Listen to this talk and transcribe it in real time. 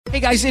Hey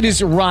guys, it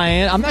is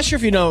Ryan. I'm not sure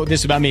if you know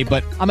this about me,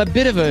 but I'm a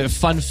bit of a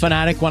fun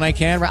fanatic when I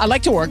can. I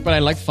like to work, but I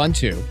like fun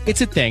too.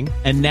 It's a thing.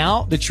 And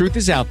now the truth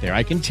is out there.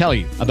 I can tell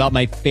you about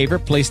my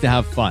favorite place to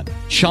have fun.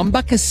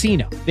 Chumba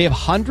Casino. They have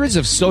hundreds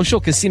of social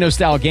casino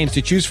style games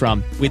to choose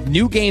from with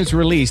new games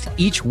released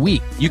each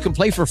week. You can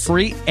play for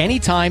free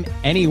anytime,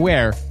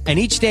 anywhere. And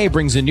each day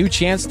brings a new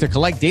chance to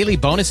collect daily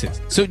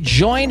bonuses. So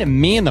join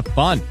me in the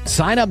fun.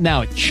 Sign up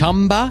now at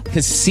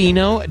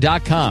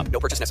ChumbaCasino.com. No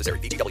purchase necessary.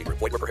 VGW.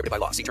 Void where prohibited by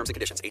law. See terms and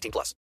conditions.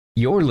 18+.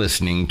 You're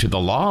listening to the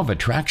Law of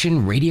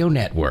Attraction Radio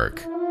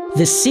Network.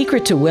 The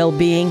secret to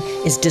well-being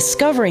is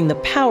discovering the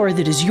power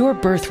that is your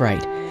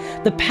birthright.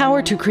 The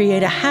power to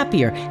create a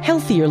happier,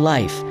 healthier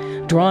life,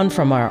 drawn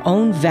from our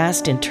own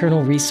vast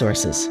internal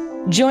resources.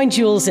 Join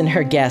Jules and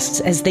her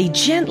guests as they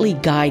gently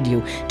guide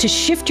you to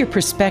shift your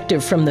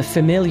perspective from the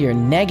familiar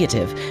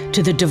negative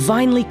to the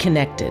divinely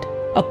connected.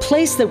 A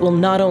place that will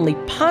not only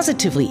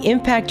positively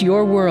impact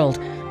your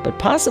world, but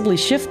possibly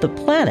shift the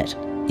planet.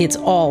 It's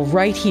all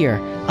right here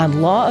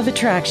on Law of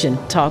Attraction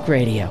Talk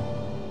Radio.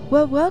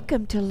 Well,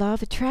 welcome to Law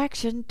of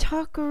Attraction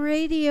Talk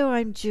Radio.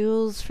 I'm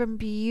Jules from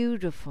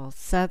beautiful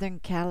Southern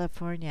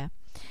California.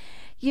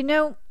 You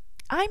know,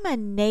 I'm a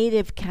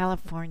native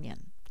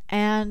Californian.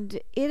 And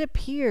it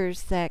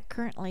appears that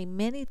currently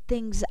many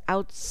things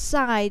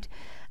outside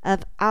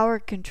of our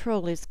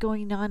control is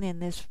going on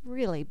in this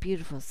really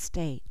beautiful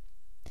state.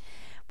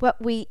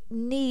 What we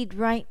need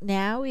right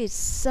now is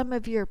some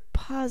of your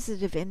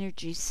positive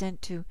energy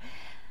sent to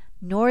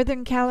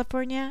Northern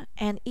California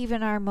and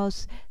even our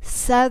most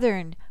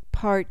southern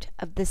part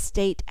of the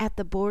state at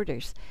the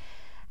borders.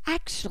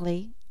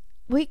 Actually,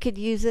 we could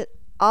use it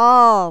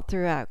all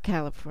throughout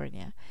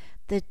California.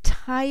 The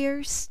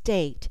entire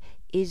state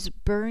is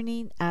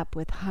burning up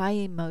with high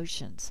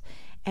emotions,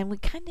 and we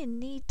kind of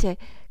need to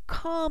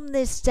calm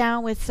this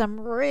down with some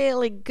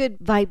really good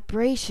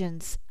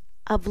vibrations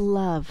of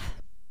love.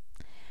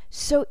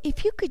 So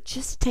if you could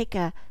just take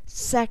a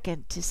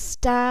second to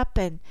stop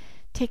and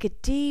take a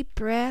deep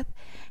breath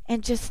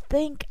and just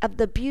think of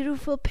the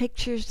beautiful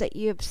pictures that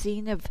you have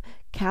seen of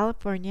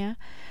California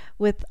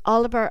with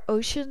all of our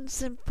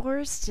oceans and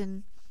forests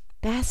and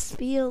vast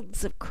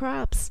fields of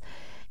crops,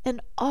 and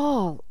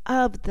all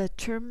of the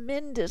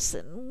tremendous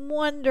and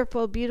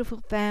wonderful, beautiful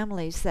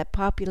families that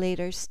populate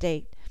our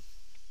state.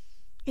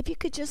 If you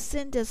could just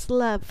send us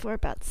love for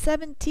about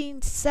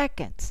 17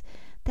 seconds,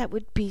 that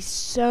would be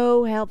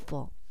so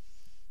helpful.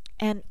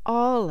 And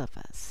all of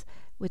us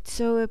would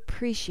so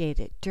appreciate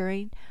it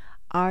during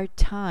our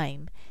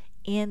time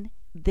in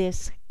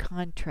this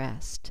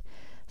contrast,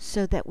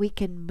 so that we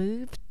can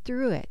move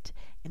through it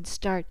and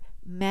start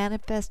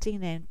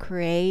manifesting and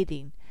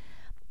creating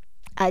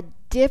a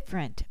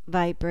different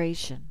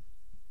vibration.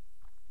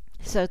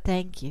 So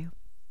thank you.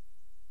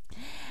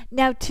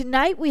 Now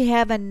tonight we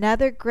have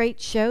another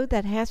great show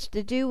that has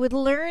to do with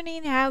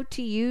learning how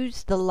to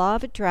use the law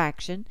of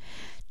attraction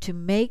to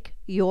make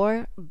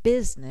your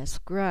business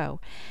grow.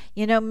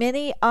 You know,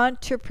 many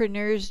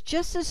entrepreneurs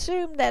just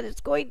assume that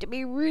it's going to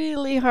be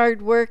really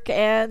hard work,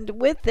 and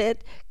with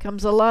it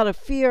comes a lot of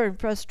fear and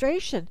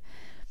frustration.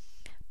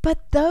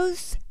 But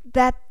those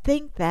that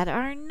think that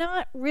are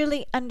not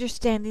really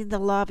understanding the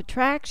law of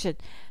attraction,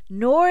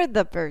 nor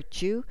the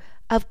virtue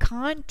of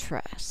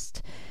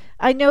contrast.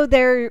 I know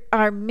there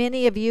are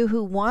many of you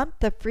who want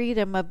the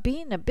freedom of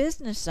being a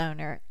business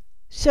owner.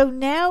 So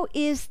now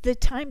is the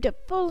time to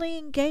fully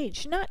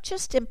engage, not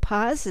just in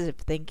positive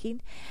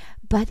thinking,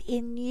 but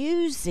in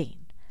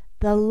using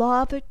the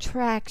law of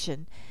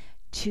attraction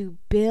to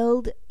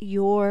build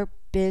your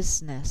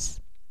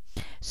business.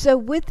 So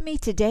with me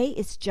today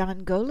is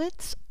John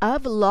Golitz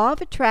of Law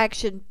of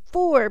Attraction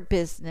for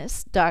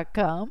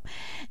Business.com,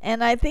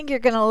 and I think you're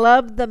going to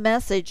love the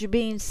message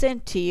being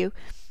sent to you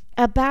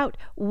about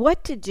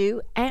what to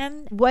do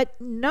and what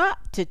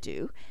not to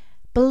do.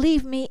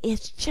 Believe me,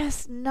 it's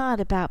just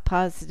not about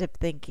positive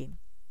thinking.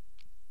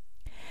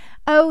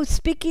 Oh,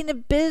 speaking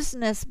of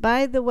business,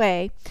 by the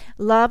way,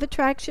 Law of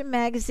Attraction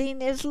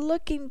magazine is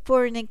looking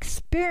for an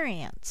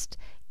experienced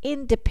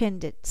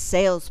independent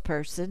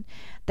salesperson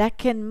that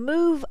can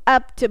move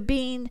up to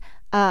being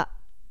a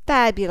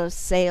fabulous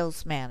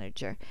sales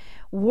manager.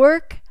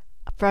 Work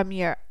from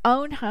your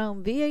own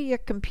home via your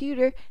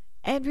computer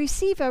and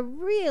receive a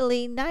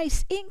really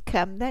nice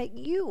income that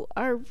you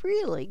are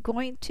really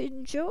going to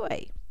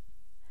enjoy.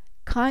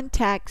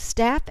 Contact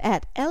staff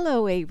at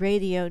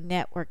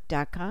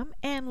LOARadionetwork.com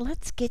and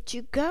let's get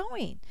you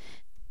going.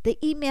 The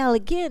email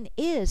again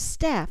is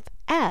staff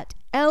at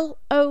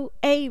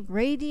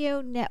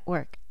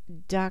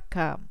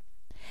LOARadionetwork.com.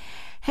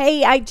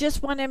 Hey, I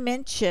just want to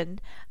mention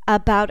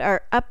about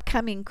our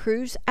upcoming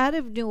cruise out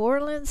of New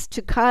Orleans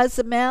to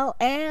Cozumel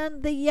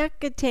and the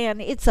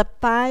Yucatan. It's a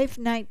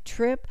 5-night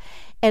trip,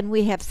 and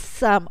we have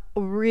some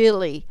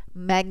really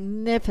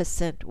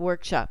magnificent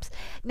workshops.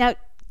 Now,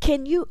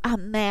 can you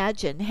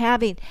imagine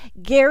having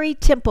Gary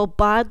Temple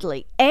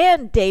Bodley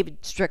and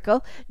David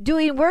Strickle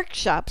doing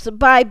workshops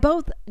by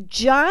both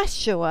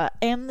Joshua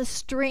and the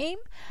Stream?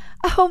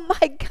 Oh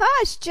my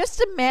gosh,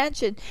 just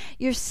imagine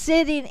you're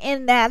sitting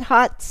in that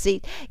hot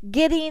seat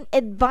getting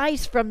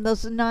advice from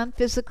those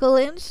non-physical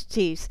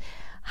entities.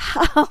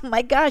 Oh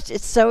my gosh,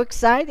 it's so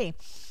exciting.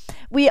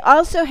 We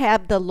also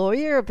have the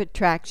lawyer of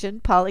attraction,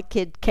 Paula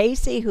Kidd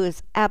Casey, who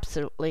is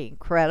absolutely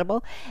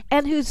incredible,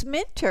 and whose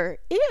mentor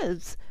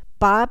is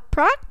Bob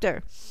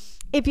Proctor.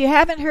 If you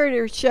haven't heard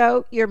her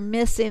show, you're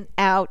missing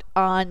out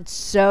on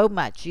so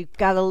much. You've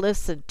got to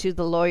listen to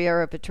the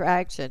lawyer of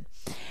attraction.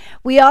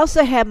 We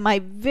also have my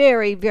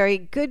very, very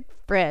good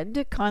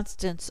friend,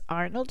 Constance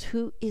Arnold,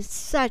 who is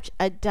such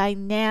a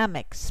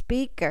dynamic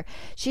speaker.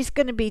 She's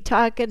going to be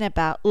talking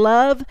about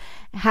love,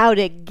 how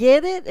to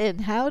get it,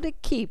 and how to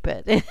keep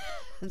it.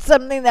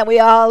 Something that we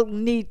all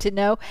need to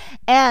know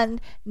and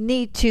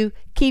need to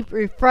keep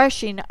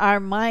refreshing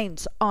our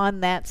minds on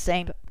that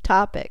same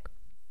topic.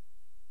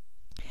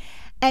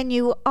 And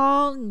you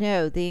all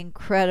know the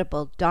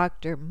incredible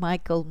Dr.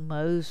 Michael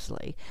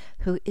Mosley,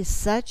 who is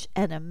such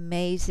an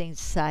amazing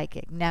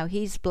psychic. Now,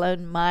 he's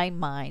blown my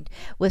mind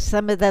with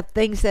some of the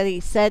things that he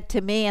said to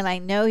me, and I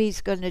know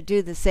he's going to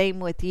do the same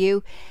with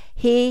you.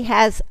 He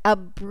has a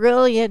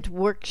brilliant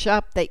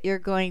workshop that you're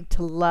going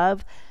to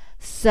love,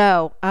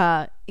 so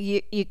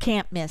you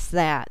can't miss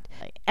that.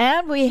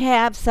 And we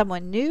have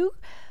someone new,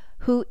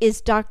 who is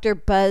Dr.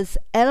 Buzz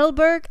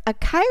Edelberg, a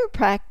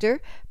chiropractor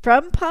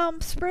from Palm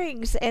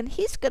Springs, and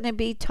he's going to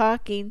be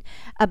talking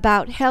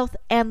about health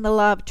and the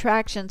law of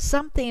attraction,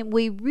 something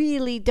we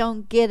really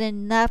don't get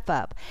enough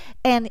of.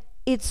 And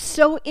it's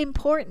so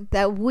important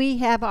that we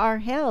have our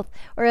health,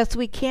 or else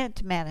we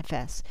can't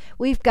manifest.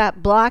 We've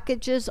got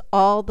blockages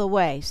all the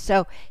way.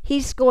 So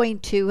he's going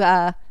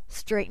to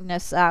straighten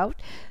us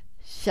out,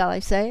 shall I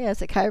say,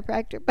 as a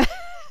chiropractor,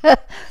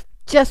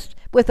 just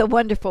with a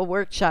wonderful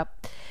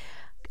workshop.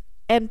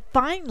 And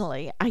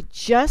finally, I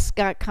just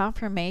got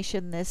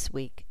confirmation this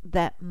week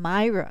that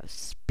Myros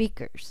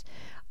speakers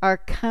are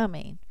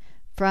coming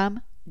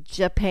from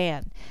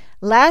Japan.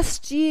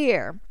 Last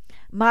year,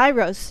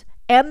 Myros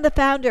and the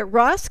founder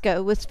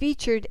Roscoe was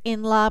featured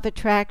in Law of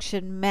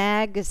Attraction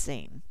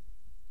magazine.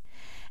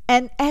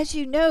 And as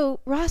you know,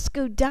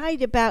 Roscoe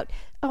died about,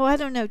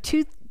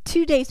 two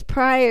days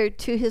prior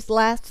to his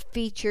last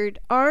featured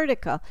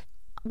article.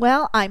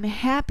 Well, I'm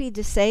happy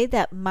to say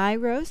that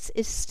Myros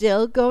is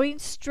still going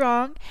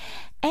strong,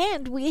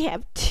 and we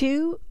have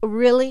two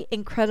really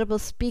incredible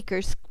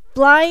speakers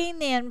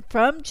flying in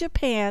from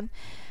Japan,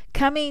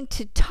 coming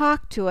to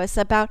talk to us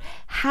about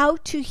how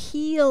to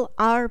heal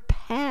our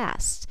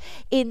past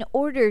in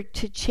order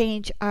to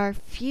change our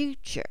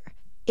future.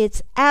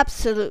 It's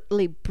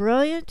absolutely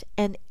brilliant,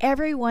 and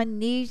everyone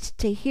needs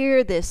to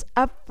hear this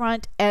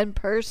upfront and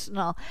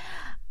personal.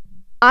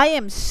 I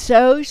am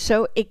so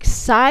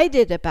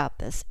excited about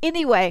this.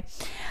 Anyway,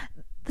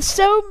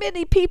 so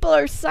many people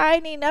are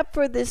signing up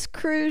for this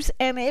cruise,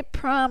 and it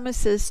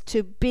promises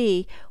to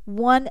be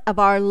one of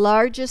our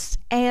largest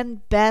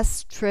and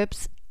best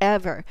trips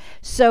ever.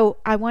 So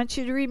I want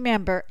you to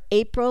remember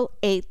April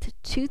 8th,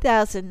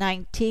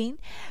 2019.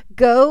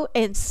 Go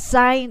and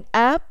sign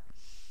up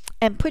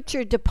and put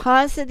your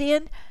deposit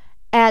in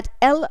at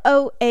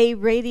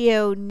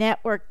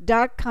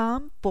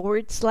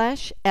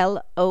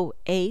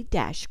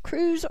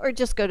loaradionetwork.com/LOA-cruise, or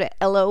just go to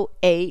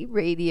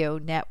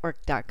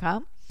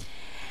loaradionetwork.com.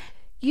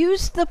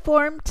 Use the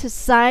form to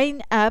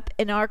sign up,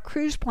 and our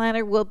cruise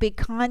planner will be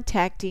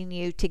contacting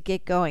you to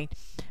get going.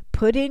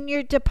 Put in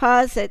your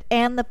deposit,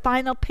 and the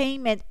final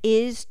payment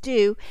is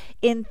due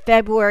in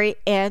February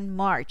and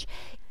March.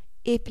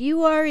 If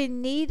you are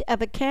in need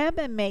of a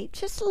cabin mate,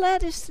 just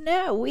let us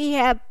know. We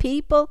have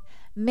people,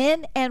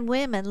 men and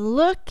women,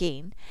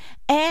 looking,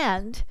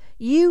 and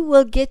you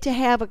will get to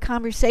have a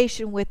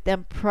conversation with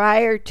them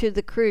prior to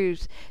the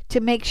cruise to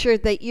make sure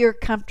that you're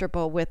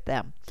comfortable with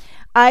them.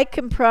 I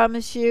can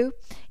promise you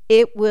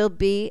it will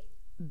be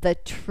the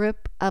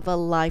trip of a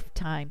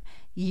lifetime.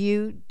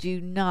 You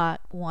do not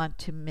want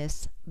to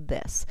miss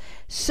this.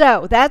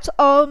 So that's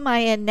all my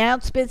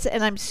announcements,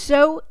 and I'm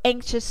so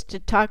anxious to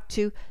talk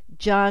to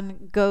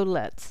John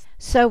Golitz.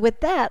 So with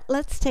that,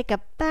 let's take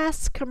a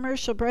fast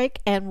commercial break,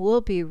 and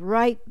we'll be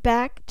right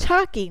back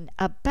talking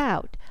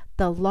about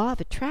the law of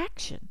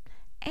attraction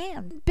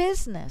and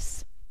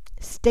business.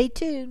 Stay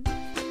tuned.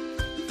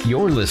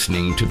 You're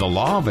listening to the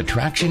Law of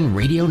Attraction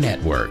Radio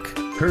Network,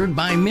 heard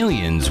by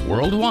millions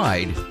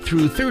worldwide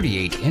through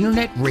 38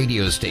 internet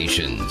radio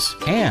stations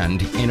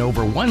and in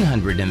over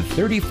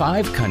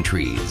 135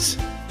 countries.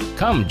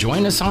 Come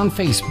join us on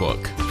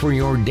Facebook for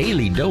your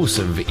daily dose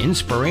of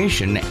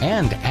inspiration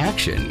and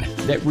action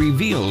that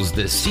reveals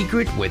the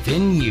secret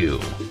within you.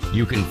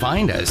 You can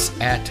find us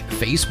at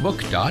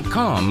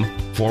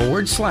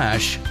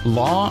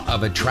facebook.com/Law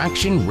of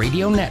Attraction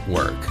Radio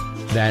Network.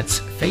 That's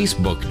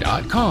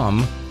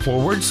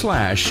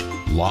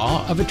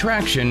facebook.com/Law of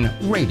Attraction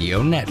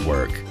Radio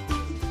Network.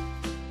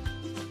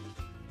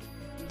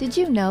 Did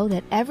you know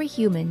that every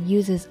human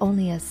uses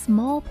only a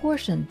small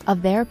portion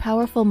of their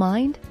powerful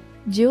mind?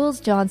 Jules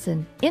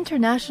Johnson,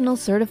 international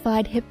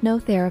certified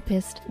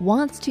hypnotherapist,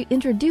 wants to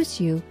introduce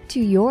you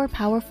to your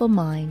powerful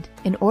mind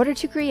in order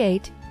to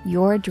create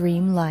your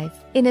dream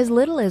life. In as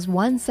little as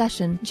one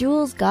session,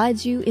 Jules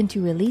guides you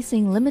into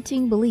releasing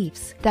limiting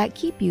beliefs that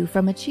keep you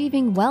from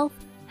achieving wealth,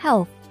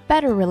 health,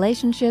 better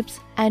relationships,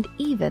 and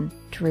even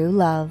true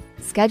love.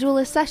 Schedule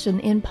a session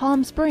in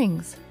Palm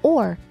Springs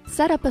or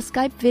set up a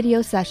Skype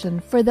video session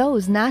for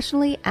those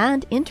nationally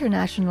and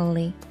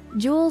internationally.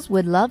 Jules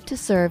would love to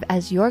serve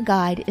as your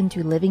guide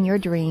into living your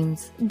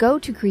dreams. Go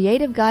to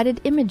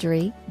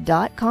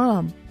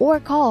creativeguidedimagery.com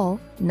or call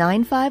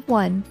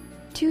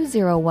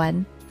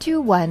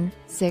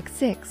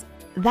 951-201-2166.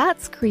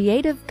 That's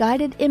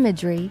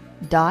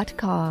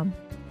creativeguidedimagery.com.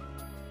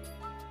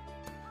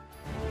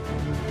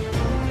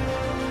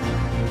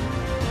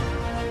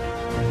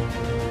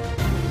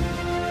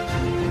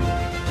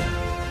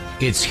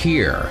 It's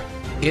here,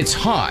 it's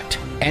hot,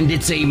 and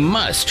it's a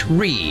must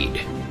read.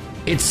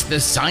 It's the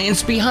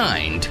science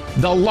behind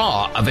The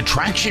Law of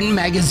Attraction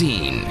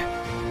magazine.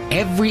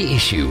 Every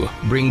issue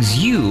brings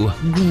you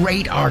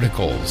great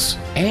articles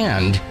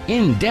and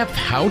in-depth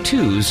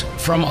how-tos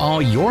from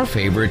all your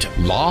favorite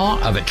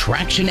Law of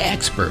Attraction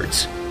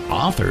experts,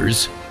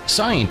 authors,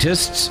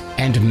 scientists,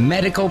 and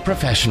medical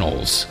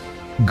professionals.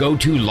 Go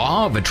to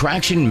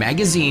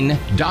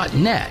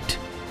lawofattractionmagazine.net.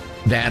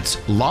 That's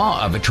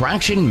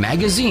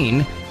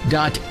lawofattractionmagazine.net.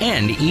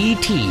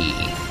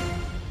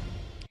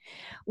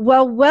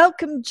 Well,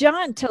 welcome,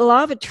 John, to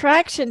Law of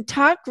Attraction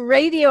Talk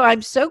Radio.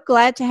 I'm so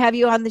glad to have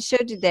you on the show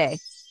today.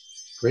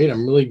 Great.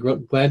 I'm really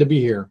glad to be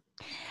here.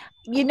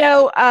 You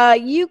know,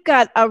 you've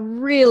got a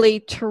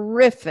really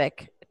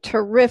terrific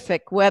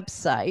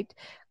website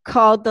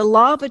called The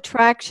Law of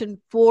Attraction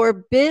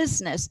for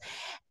Business.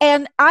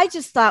 And I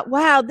just thought,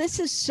 wow, this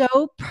is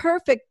so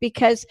perfect,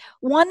 because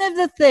one of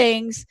the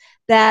things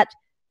that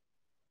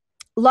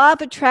Law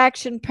of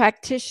Attraction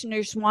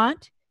practitioners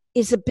want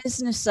is a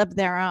business of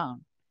their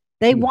own.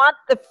 They want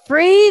the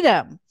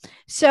freedom.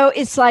 So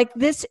it's like,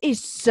 this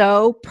is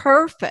so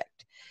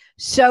perfect.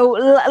 So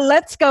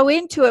let's go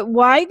into it.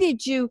 Why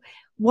did you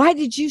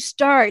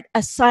start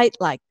a site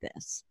like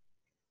this?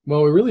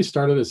 Well, we really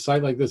started a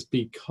site like this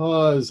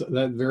because of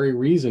that very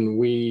reason.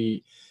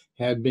 We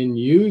had been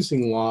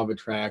using Law of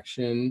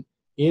Attraction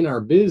in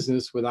our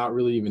business without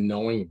really even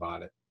knowing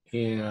about it.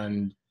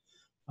 And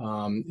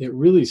it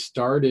really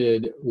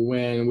started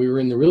when we were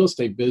in the real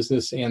estate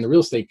business, and the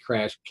real estate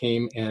crash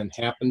came and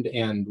happened,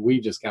 and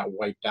we just got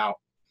wiped out.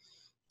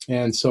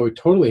 And so we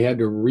totally had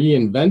to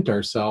reinvent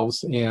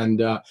ourselves.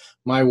 And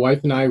my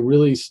wife and I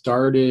really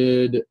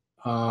started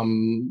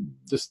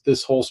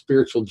this whole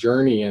spiritual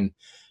journey and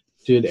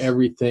did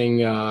everything.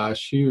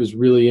 She was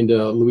really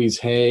into Louise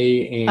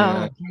Hay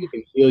and You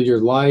Can Heal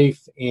Your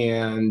Life.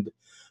 And,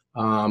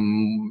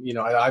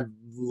 I've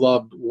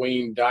loved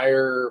Wayne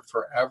Dyer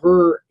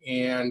forever.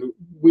 And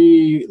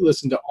we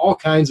listened to all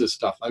kinds of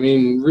stuff. I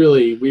mean,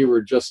 really, we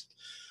were just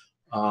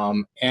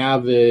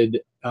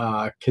avid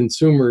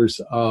consumers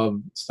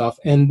of stuff.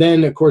 And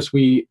then, of course,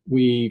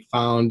 we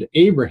found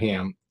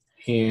Abraham,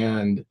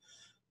 and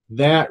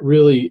that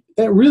really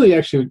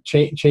actually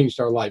changed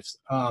our lives.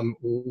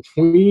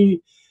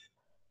 We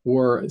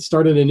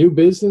started a new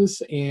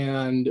business,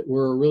 and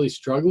we're really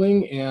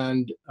struggling.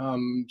 And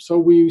so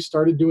we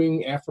started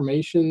doing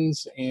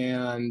affirmations.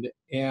 And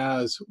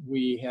as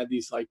we had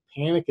these like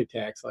panic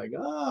attacks, like,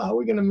 how are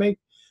we going to make,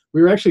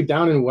 we were actually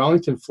down in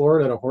Wellington,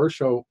 Florida at a horse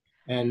show,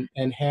 and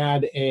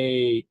had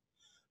a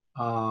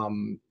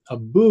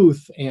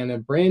booth and a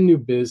brand new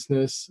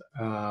business.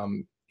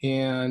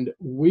 And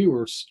we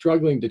were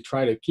struggling to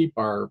try to keep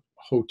our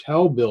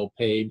hotel bill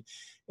paid.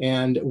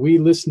 And we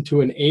listened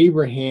to an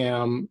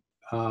Abraham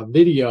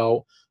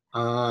video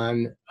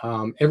on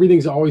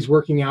Everything's Always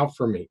Working Out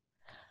for Me.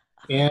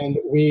 And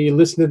we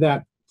listened to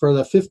that for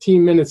the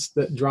 15 minutes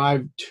that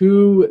drive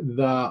to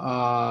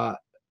the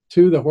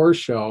horse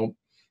show.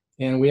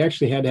 And we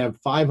actually had to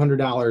have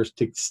 $500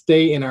 to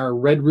stay in our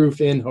Red Roof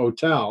Inn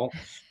hotel.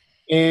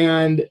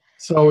 And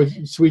so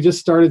we just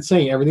started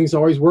saying everything's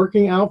always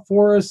working out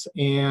for us,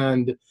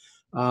 and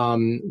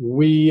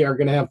we are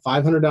going to have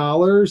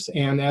 $500.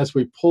 And as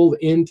we pulled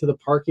into the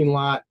parking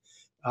lot,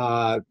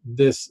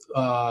 this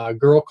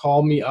girl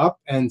called me up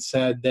and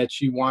said that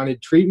she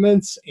wanted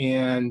treatments,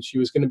 and she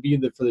was going to be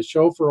for the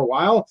show for a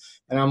while.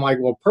 And I'm like,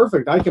 well,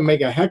 perfect. I can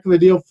make a heck of a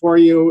deal for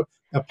you,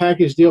 a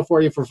package deal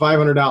for you for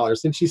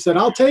 $500. And she said,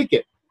 I'll take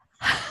it.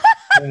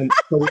 And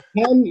so we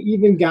hadn't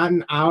even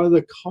gotten out of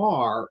the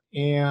car,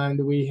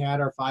 and we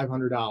had our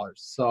 $500.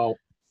 So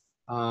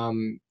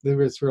we're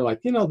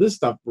like, this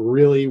stuff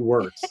really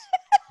works.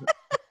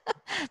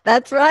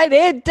 That's right.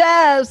 It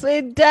does.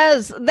 It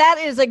does. That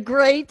is a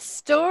great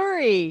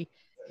story.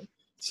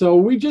 So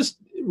we just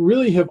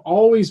really have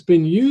always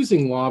been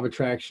using Law of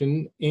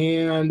Attraction,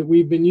 and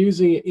we've been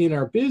using it in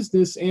our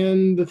business.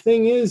 And the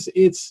thing is,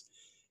 it's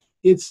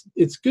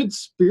good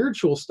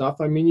spiritual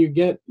stuff. I mean,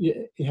 you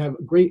have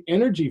great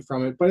energy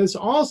from it, but it's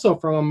also,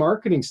 from a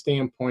marketing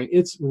standpoint,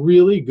 it's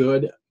really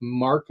good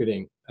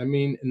marketing. I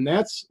mean, and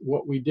that's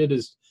what we did,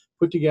 is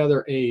put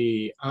together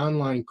a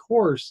online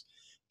course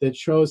that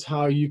shows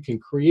how you can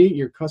create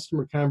your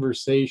customer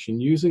conversation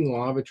using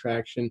Law of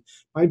Attraction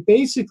by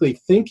basically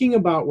thinking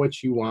about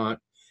what you want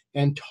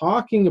and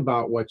talking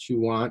about what you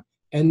want,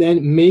 and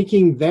then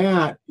making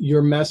that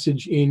your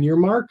message in your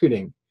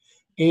marketing.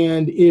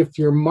 And if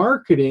your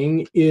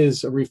marketing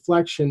is a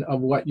reflection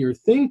of what you're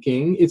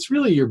thinking, it's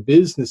really your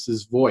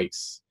business's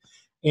voice.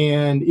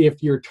 And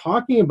if you're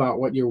talking about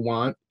what you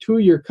want to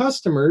your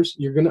customers,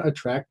 you're going to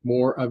attract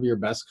more of your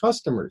best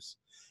customers.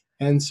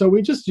 And so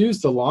we just use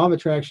the law of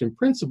attraction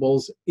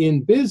principles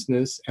in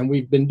business, and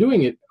we've been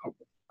doing it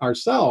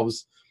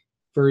ourselves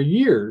for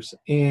years.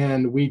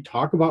 And we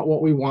talk about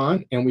what we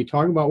want, and we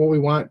talk about what we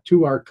want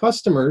to our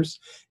customers,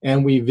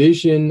 and we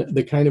vision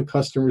the kind of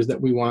customers that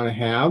we want to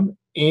have,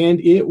 and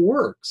it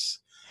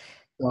works.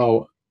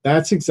 So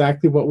that's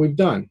exactly what we've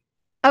done.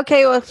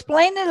 Okay, well,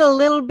 explain it a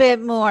little bit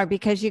more,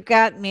 because you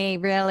got me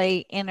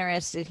really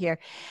interested here.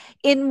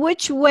 In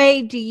which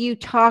way do you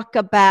talk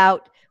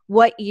about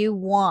what you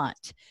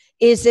want?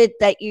 Is it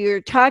that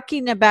you're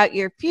talking about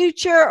your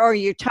future, or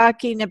you're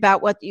talking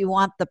about what you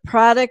want the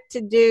product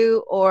to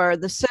do or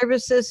the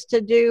services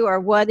to do, or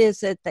what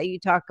is it that you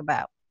talk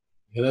about?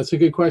 Yeah, that's a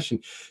good question.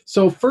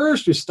 So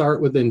first, you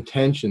start with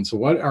intentions. So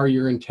what are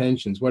your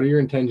intentions? What are your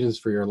intentions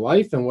for your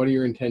life, and what are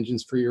your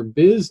intentions for your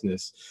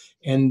business?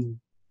 And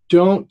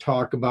don't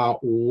talk about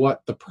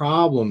what the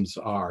problems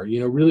are.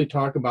 Really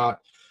talk about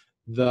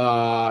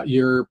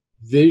your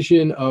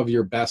vision of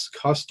your best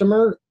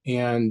customer,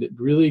 and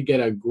really get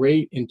a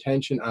great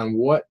intention on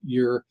what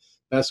your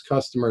best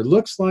customer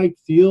looks like,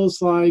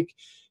 feels like.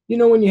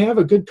 When you have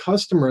a good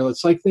customer,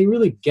 it's like they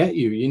really get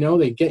you.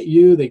 They get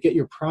you, they get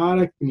your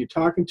product, and you're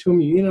talking to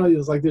them.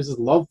 It's like there's this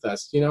love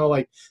fest.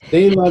 Like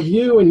they love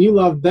you and you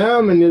love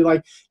them, and you're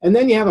like. And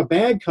then you have a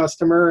bad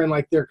customer, and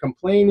like they're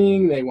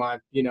complaining. They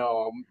want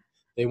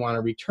they want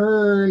a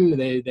return.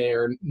 They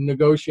are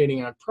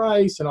negotiating on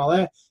price and all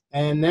that,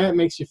 and that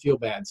makes you feel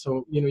bad.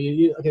 So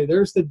okay,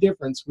 there's the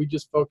difference. We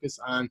just focus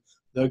on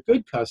the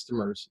good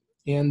customers,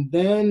 and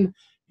then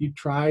you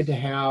try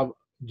to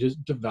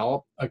just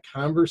develop a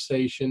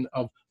conversation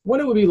of what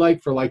it would be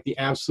like for like the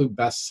absolute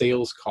best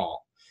sales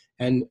call,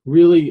 and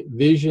really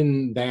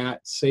vision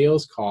that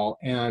sales call.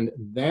 And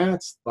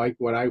that's like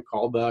what I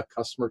call the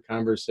customer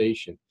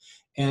conversation.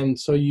 And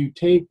so you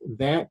take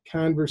that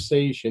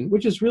conversation,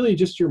 which is really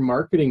just your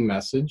marketing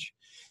message,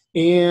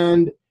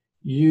 and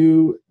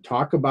you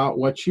talk about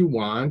what you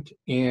want,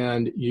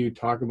 and you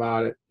talk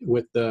about it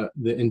with the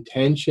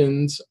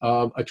intentions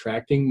of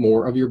attracting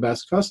more of your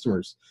best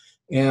customers.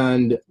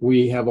 And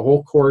we have a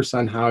whole course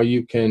on how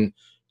you can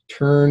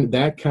turn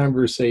that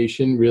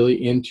conversation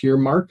really into your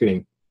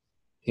marketing.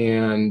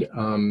 And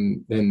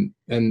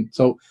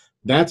so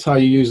that's how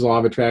you use law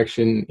of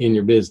attraction in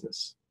your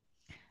business.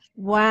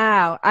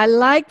 Wow, I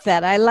like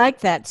that. I like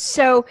that.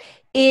 So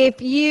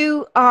if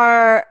you've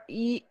got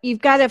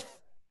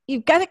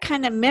to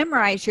kind of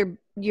memorize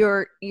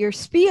your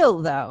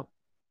spiel, though,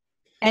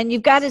 and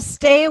you've got to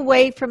stay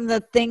away from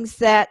the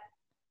things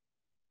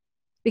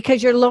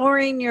because you're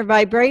lowering your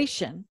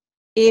vibration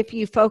if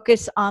you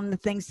focus on the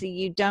things that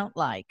you don't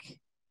like.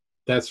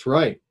 That's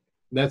right.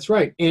 That's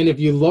right. And if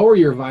you lower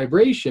your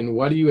vibration,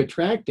 what are you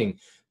attracting?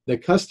 The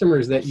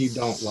customers that you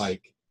don't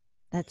like.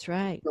 That's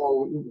right.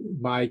 So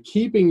by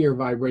keeping your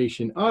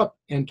vibration up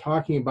and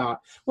talking about,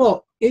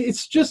 well,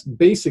 it's just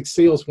basic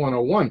sales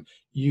 101.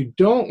 You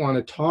don't want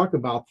to talk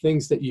about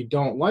things that you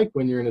don't like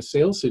when you're in a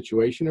sales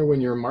situation or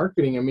when you're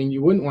marketing. I mean,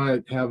 you wouldn't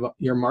want to have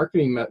your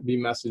marketing be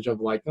message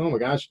of like, oh my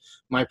gosh,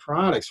 my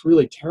product's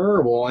really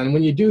terrible. And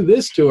when you do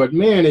this to it,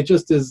 man, it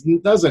just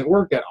doesn't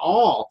work at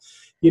all.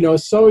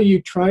 So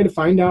you try to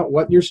find out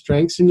what your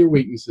strengths and your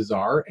weaknesses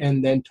are,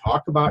 and then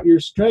talk about your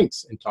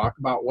strengths and talk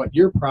about what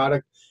your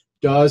product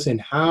does and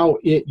how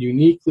it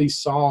uniquely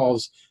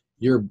solves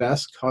your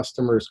best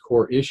customers'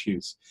 core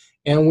issues.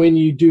 And when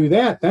you do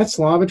that, that's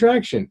law of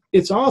attraction.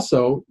 It's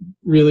also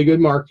really good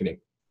marketing.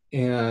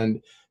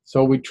 And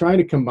so we try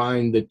to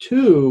combine the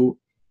two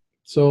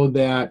so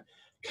that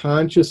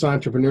conscious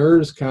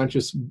entrepreneurs,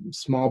 conscious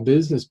small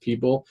business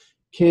people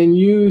can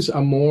use a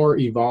more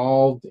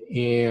evolved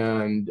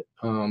and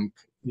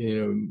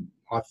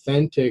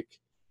authentic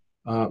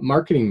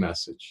marketing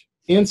message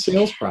and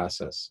sales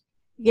process.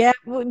 Yeah.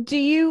 Well, do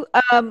you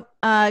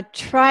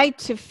try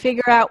to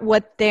figure out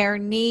what their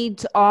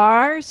needs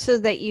are so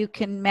that you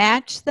can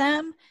match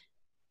them?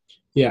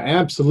 Yeah,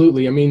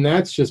 absolutely. I mean,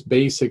 that's just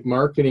basic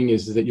marketing,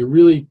 is that you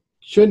really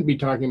shouldn't be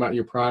talking about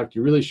your product.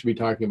 You really should be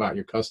talking about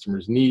your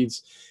customers'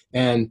 needs.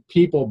 And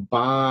people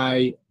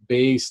buy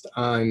based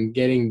on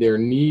getting their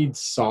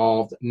needs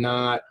solved,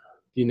 not,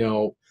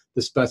 the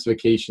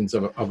specifications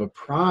of a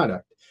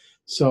product.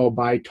 So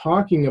by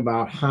talking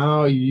about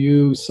how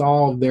you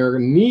solve their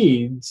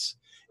needs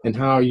and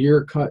how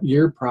your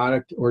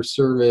product or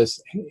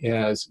service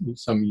has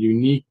some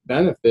unique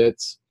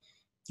benefits,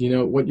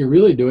 what you're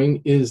really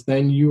doing is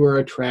then you are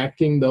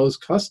attracting those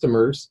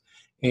customers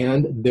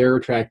and they're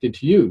attracted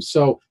to you.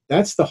 So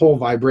that's the whole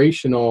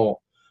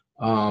vibrational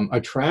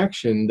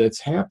attraction that's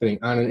happening.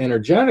 On an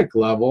energetic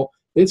level,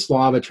 it's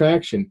law of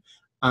attraction.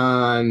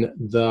 On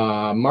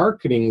the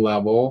marketing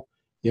level,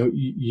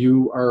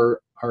 you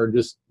are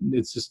just,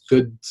 it's just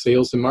good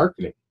sales and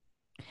marketing.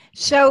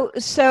 So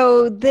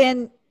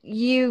then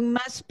you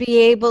must be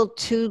able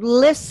to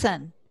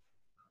listen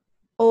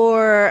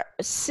or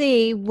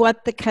see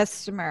what the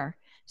customer.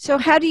 So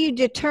how do you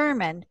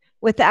determine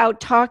without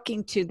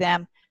talking to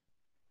them,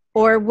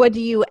 or what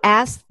do you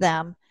ask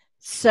them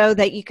so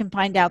that you can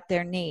find out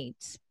their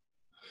needs?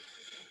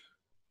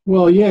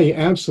 Well, yeah, you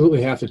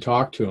absolutely have to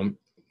talk to them.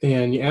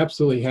 And you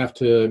absolutely have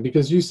to,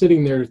 because you're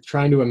sitting there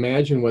trying to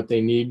imagine what they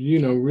need,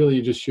 really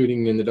you're just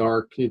shooting in the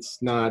dark.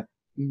 It's not,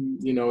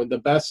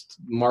 the best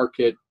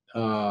market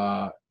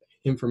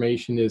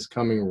information is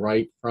coming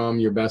right from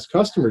your best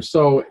customers.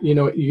 So,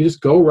 you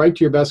just go right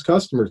to your best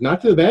customers, not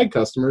to the bad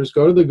customers,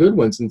 go to the good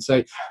ones and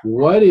say,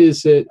 what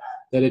is it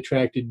that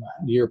attracted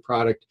your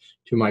product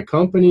to my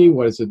company?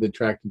 What is it that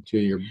attracted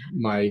to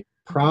my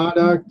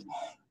product?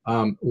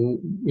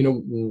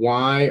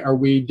 Why are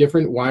we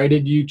different? Why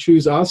did you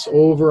choose us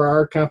over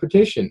our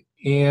competition?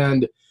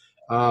 And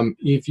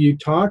if you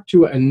talk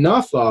to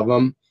enough of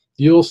them,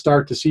 you'll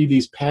start to see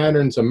these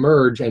patterns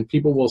emerge, and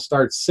people will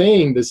start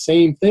saying the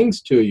same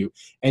things to you.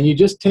 And you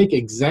just take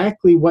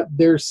exactly what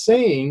they're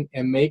saying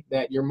and make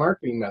that your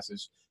marketing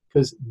message,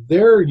 because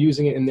they're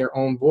using it in their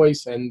own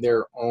voice and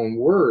their own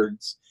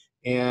words.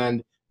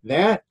 And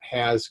that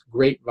has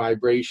great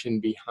vibration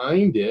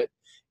behind it.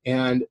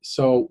 And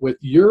so what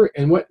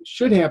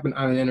should happen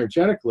on an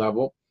energetic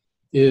level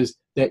is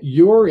that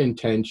your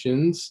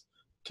intentions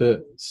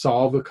to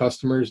solve a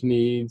customer's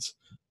needs,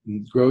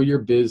 grow your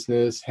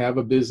business, have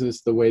a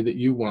business the way that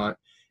you want,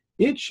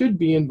 it should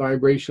be in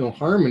vibrational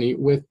harmony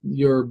with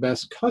your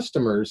best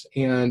customers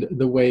and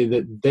the way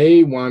that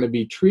they want to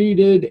be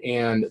treated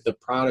and the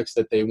products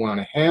that they want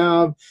to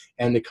have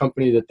and the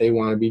company that they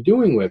want to be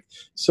doing with.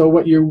 So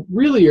what you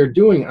really are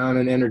doing on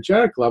an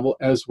energetic level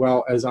as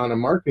well as on a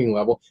marketing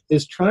level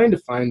is trying to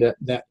find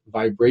that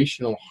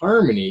vibrational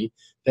harmony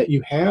that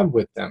you have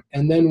with them.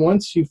 And then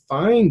once you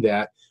find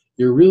that,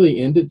 you're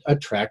really into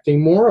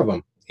attracting more of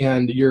them.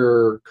 And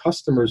your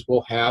customers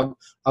will have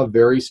a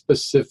very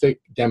specific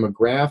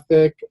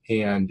demographic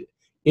and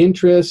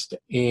interest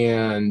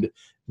and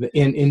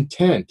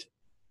intent.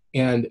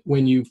 And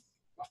when you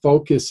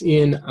focus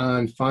in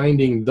on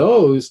finding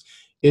those,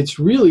 it's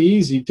really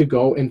easy to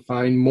go and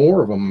find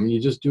more of them.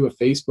 You just do a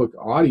Facebook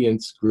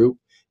audience group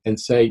and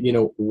say,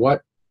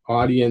 what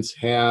audience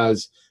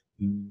has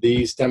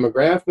these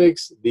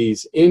demographics,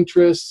 these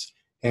interests,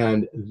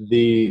 and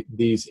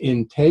these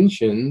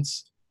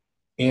intentions,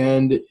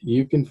 and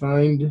you can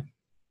find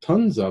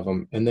tons of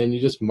them, and then you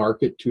just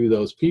market to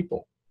those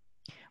people.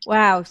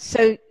 Wow.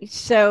 So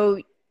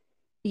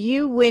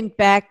you went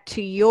back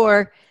to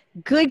your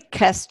good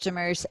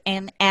customers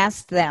and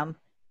asked them,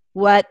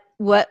 what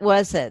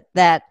was it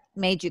that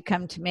made you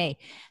come to me?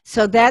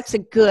 So that's a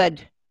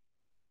good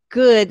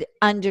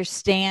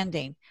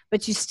understanding,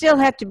 but you still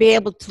have to be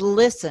able to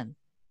listen.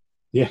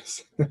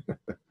 Yes.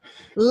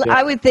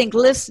 I would think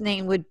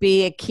listening would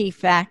be a key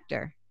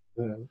factor.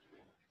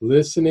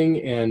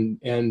 Listening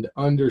and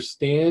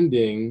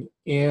understanding,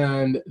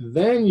 and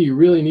then you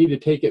really need to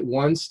take it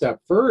one step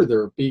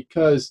further,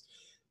 because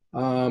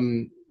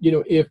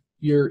if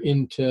you're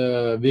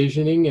into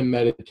visioning and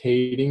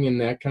meditating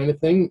and that kind of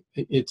thing,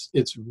 it's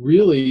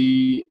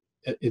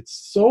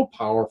so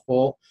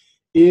powerful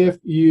if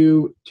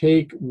you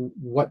take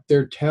what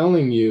they're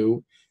telling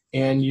you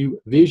and you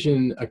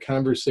vision a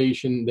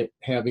conversation that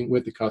having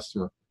with the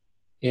customer,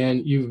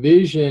 and you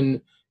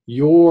vision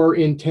your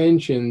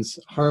intentions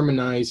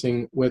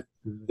harmonizing with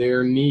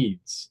their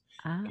needs.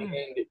 And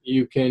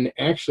you can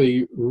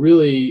actually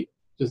really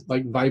just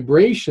like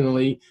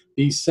vibrationally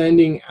be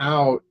sending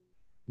out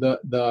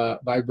the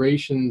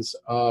vibrations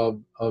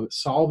of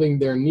solving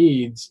their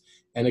needs.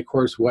 And of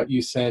course, what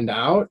you send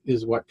out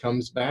is what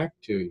comes back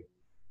to you.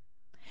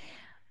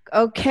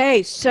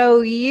 Okay,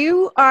 so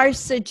you are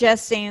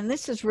suggesting, and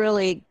this is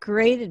really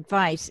great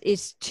advice,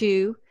 is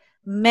to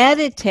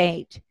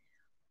meditate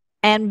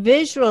and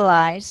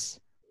visualize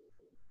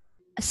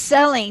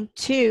selling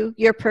to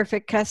your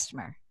perfect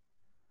customer.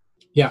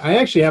 Yeah, I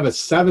actually have a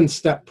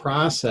 7-step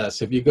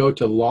process. If you go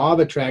to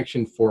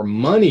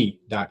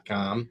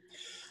lawofattractionformoney.com,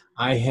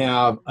 I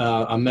have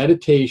a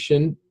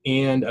meditation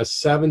and a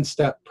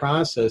 7-step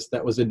process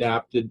that was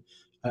adapted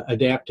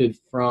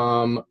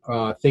from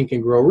Think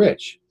and Grow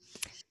Rich.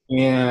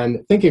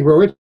 And Think and Grow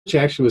Rich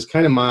actually was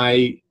kind of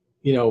my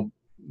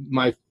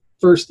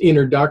first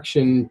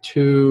introduction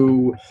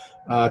to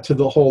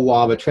the whole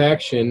law of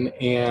attraction.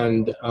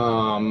 And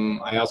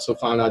I also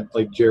found out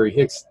like Jerry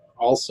Hicks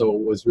also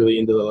was really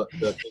into the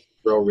Think and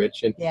Grow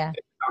Rich, and yeah,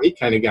 he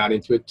kind of got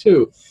into it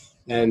too.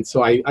 And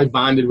so I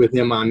bonded with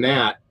him on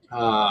that,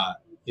 not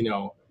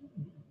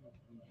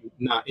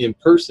in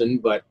person,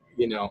 but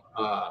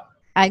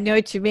I know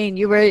what you mean.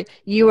 You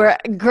were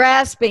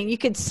grasping. You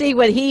could see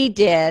what he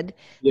did.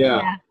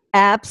 Yeah,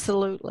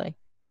 absolutely.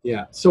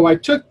 Yeah. So I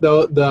took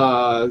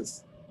the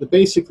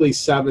basically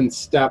 7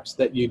 steps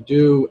that you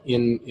do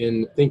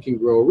in Think and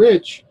Grow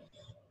Rich,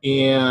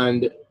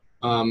 and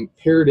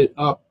paired it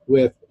up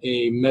with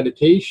a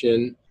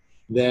meditation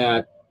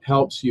that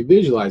helps you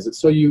visualize it.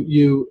 So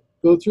you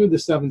go through the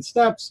 7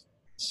 steps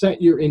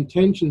set your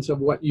intentions of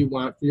what you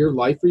want for your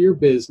life or your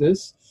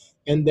business.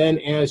 And then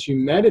as you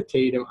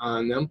meditate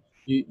on them,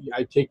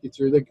 I take you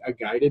through a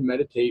guided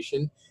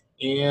meditation,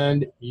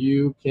 and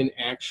you can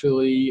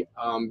actually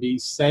be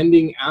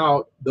sending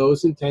out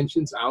those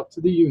intentions out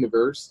to the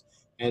universe,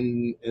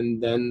 and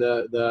then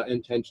the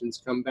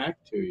intentions come back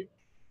to you.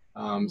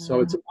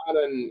 So it's about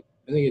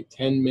I think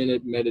a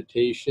 10-minute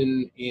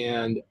meditation,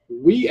 and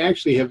we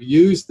actually have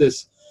used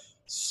this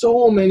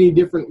so many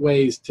different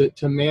ways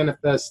to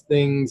manifest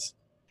things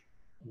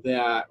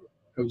that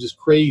are just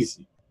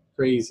crazy.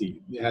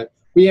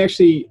 We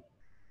actually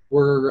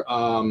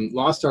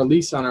lost our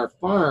lease on our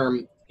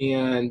farm,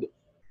 and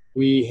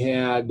we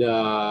had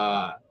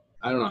I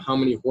don't know how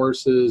many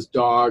horses,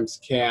 dogs,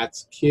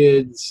 cats,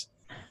 kids,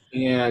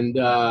 and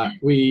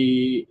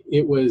we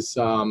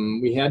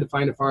had to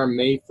find a farm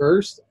May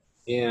 1st,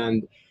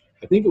 and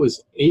I think it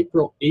was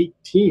April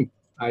 18th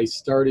I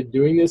started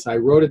doing this. I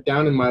wrote it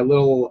down in my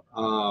little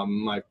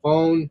my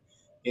phone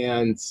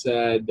and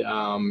said,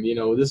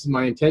 this is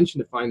my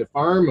intention to find a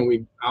farm,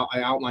 and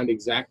I outlined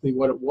exactly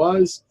what it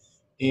was.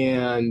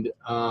 And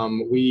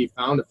we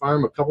found a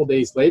farm a couple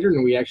days later,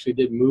 and we actually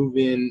did move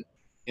in.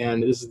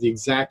 And this is the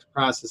exact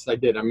process I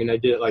did. I mean, I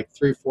did it like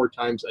 3 or 4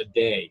 times a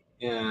day,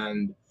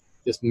 and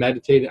just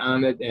meditated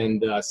on it,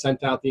 and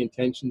sent out the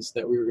intentions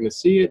that we were going to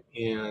see it.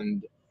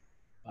 And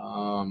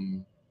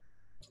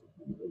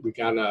we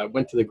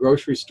went to the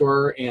grocery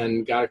store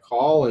and got a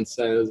call, and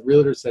the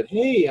realtor said,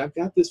 "Hey, I've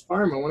got this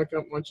farm. I want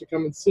you to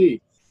come and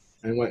see."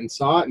 I went and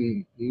saw it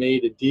and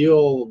made a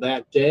deal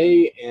that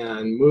day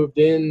and moved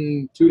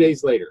in 2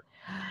 days later.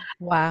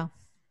 Wow.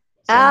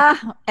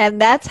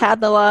 And that's how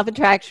the law of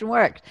attraction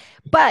works.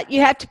 But you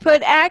have to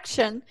put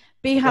action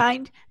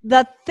behind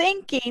the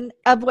thinking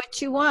of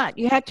what you want.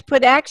 You have to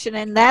put action,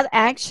 and that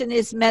action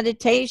is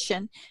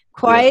meditation,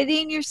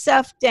 quieting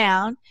yourself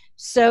down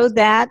so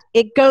that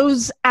it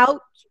goes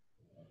out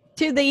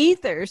to the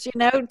ethers,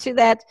 to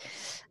that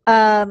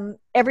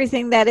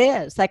everything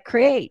that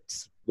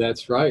creates.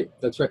 That's right.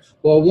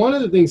 Well, one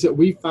of the things that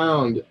we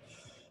found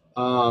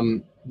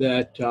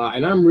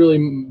and I'm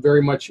really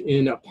very much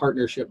in a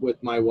partnership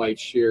with my wife,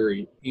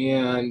 Sherry.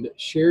 And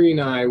Sherry and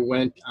I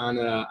went on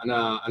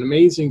an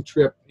amazing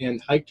trip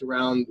and hiked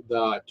around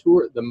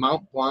the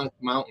Mont Blanc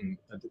mountain,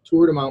 the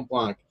Tour de Mont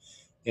Blanc.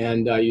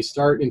 And you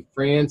start in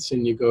France,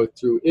 and you go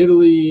through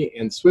Italy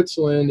and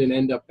Switzerland and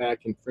end up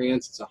back in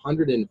France. It's a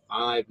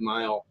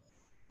 105-mile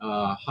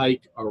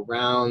hike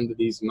around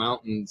these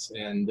mountains,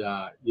 and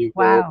you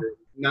go over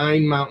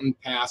 9 mountain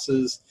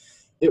passes.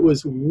 It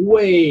was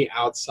way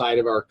outside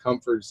of our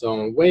comfort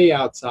zone, way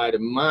outside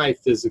of my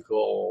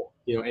physical,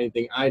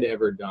 anything I'd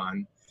ever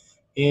done.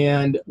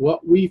 And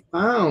what we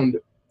found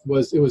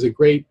was it was a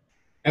great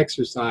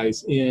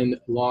exercise in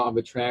law of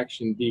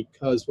attraction,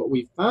 because what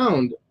we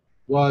found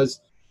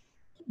was,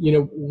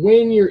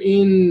 when you're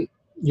in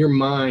your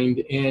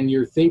mind and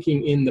you're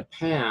thinking in the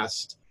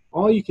past,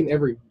 all you can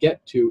ever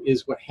get to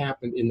is what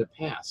happened in the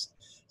past.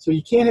 So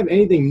you can't have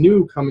anything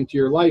new come into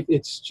your life.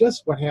 It's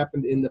just what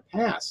happened in the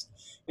past.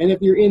 And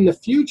if you're in the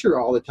future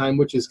all the time,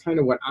 which is kind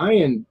of what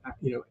I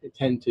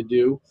tend to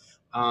do,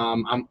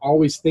 I'm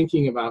always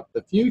thinking about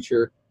the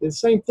future. The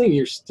same thing,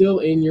 you're still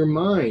in your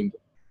mind.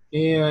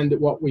 And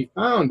what we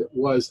found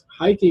was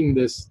hiking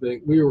this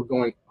thing, we were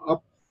going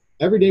up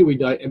every day. We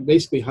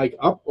basically hike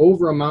up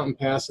over a mountain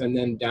pass and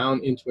then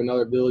down into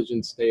another village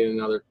and stay in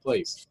another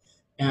place.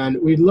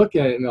 And we look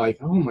at it and like,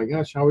 oh my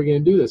gosh, how are we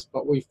going to do this?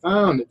 But we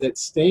found that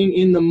staying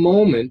in the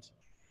moment,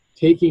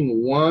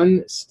 taking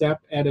one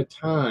step at a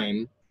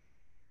time,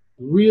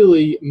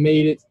 really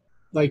made it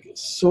like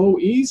so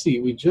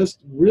easy. We just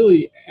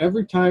really,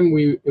 every time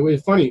it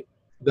was funny,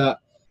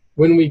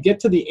 when we get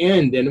to the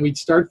end and we'd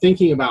start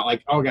thinking about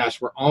like, oh gosh,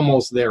 we're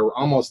almost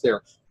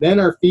there, then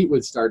our feet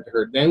would start to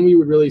hurt. Then we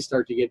would really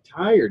start to get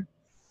tired.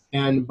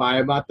 And by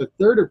about the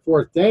 3rd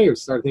or 4th day, I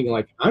started thinking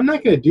like, I'm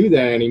not going to do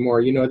that anymore.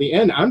 At the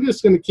end, I'm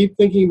just going to keep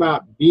thinking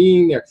about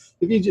being there.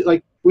 If you just,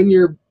 like when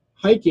you're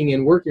hiking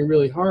and working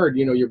really hard,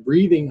 you're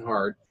breathing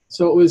hard.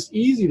 So it was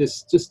easy to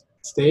just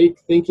stay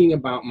thinking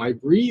about my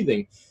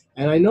breathing.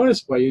 And I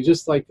noticed, you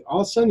just like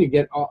all of a sudden you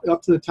get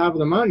up to the top of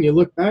the mountain, you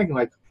look back and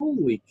like,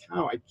 holy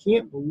cow, I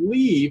can't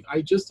believe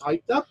I just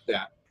hiked up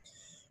that.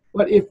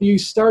 But if you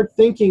start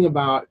thinking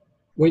about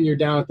when you're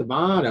down at the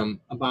bottom,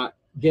 about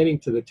getting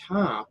to the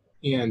top,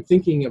 and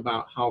thinking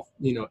about how,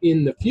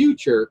 in the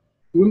future,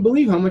 you wouldn't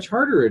believe how much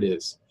harder it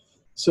is.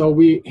 So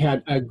we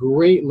had a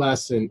great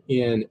lesson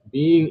in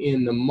being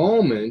in the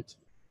moment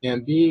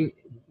and being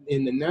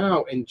in the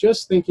now and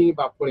just thinking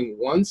about putting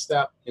one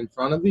step in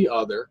front of the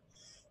other.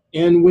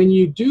 And when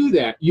you do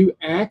that, you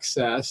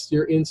access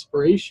your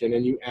inspiration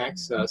and you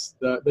access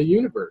the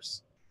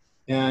universe.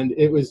 And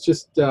it was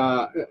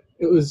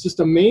just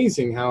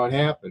amazing how it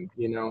happened,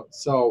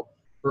 So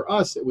for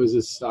us, it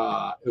was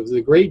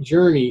a great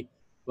journey.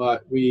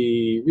 But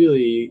we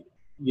really,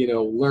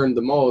 learned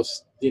the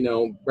most,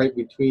 right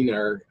between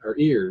our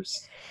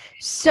ears.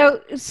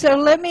 So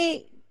let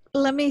me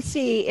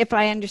see if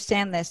I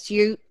understand this.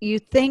 You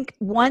think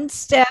one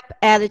step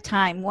at a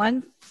time,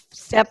 one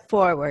step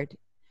forward.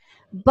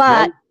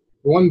 but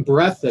one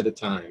breath at a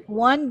time.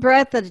 One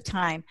breath at a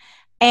time.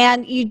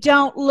 And you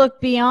don't look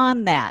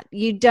beyond that.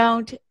 You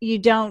don't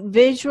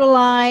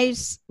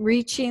visualize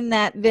reaching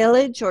that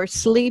village or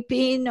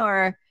sleeping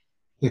or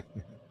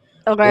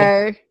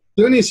As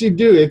soon as you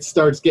do, it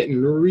starts getting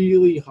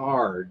really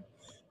hard.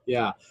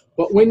 Yeah.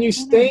 But when you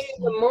stay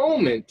in the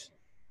moment,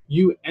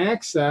 you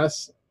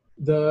access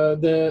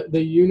the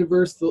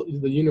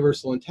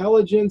universal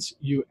intelligence.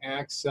 You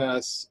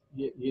access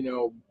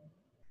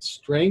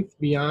strength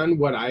beyond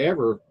what I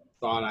ever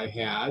thought I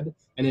had,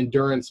 and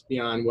endurance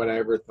beyond what I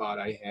ever thought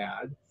I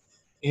had.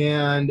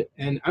 And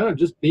I don't know,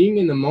 just being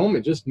in the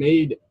moment just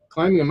made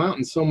climbing a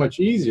mountain so much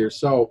easier.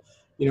 So,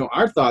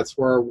 our thoughts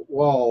were,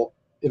 well,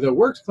 if it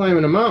works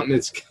climbing a mountain,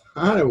 it's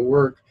gotta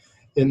work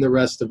in the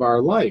rest of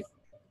our life.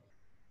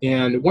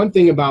 And one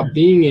thing about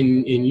being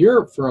in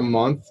Europe for a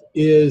month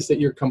is that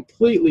you're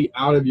completely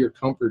out of your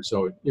comfort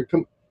zone.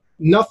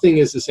 Nothing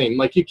is the same.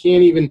 Like, you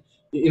can't even,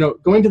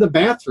 going to the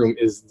bathroom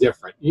is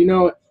different.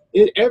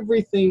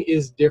 Everything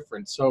is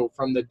different. So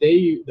from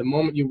the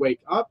moment you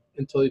wake up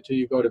until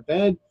you go to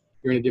bed,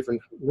 you're in a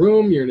different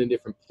room, you're in a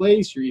different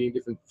place, you're eating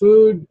different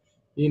food.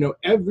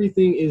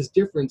 Everything is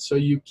different. So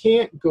you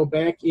can't go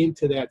back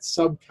into that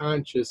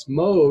subconscious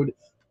mode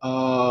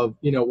of,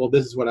 well,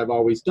 this is what I've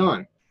always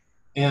done.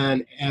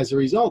 And as a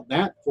result,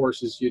 that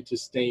forces you to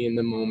stay in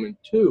the moment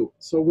too.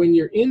 So when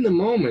you're in the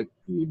moment,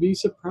 you'd be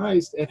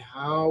surprised at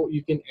how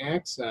you can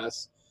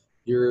access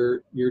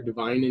your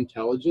divine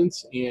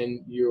intelligence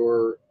and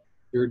your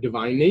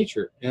divine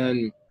nature.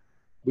 And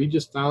we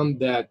just found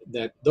that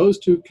those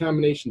two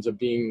combinations of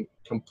being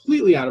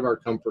completely out of our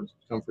comfort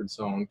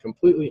zone,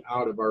 completely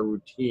out of our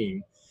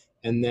routine,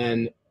 and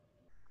then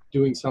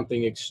doing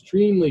something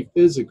extremely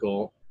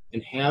physical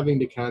and having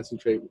to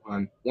concentrate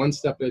on one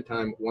step at a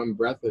time, one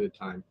breath at a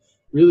time,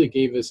 really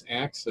gave us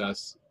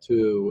access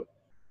to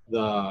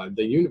the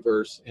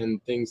universe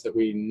and things that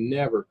we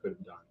never could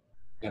have done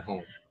at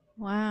home.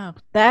 Wow,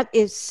 that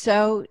is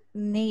so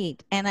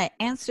neat, and it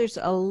answers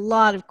a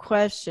lot of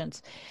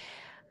questions.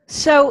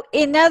 So,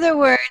 in other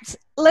words,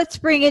 let's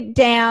bring it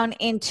down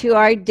into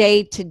our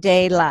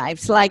day-to-day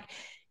lives. Like,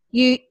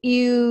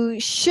 you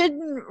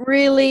shouldn't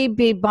really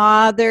be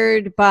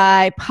bothered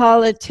by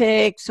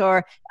politics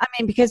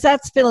because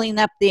that's filling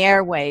up the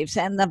airwaves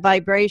and the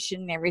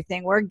vibration and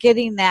everything. We're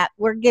getting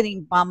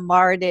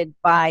bombarded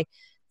by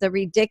the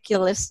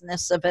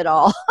ridiculousness of it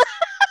all.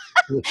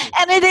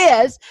 And it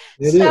is.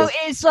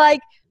 It's like,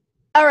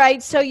 all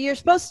right, so you're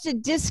supposed to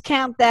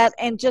discount that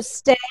and just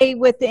stay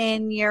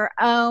within your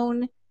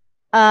own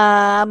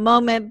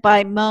moment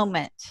by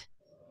moment.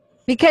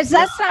 Because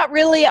that's not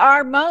really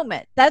our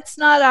moment. That's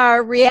not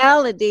our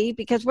reality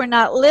because we're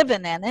not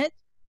living in it.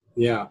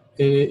 Yeah,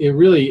 and it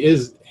really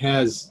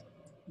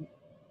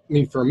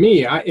for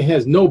me, it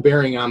has no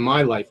bearing on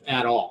my life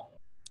at all.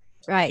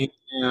 Right.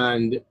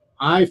 And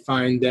I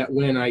find that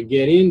when I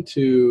get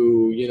into,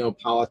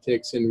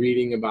 politics and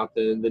reading about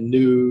the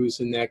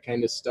news and that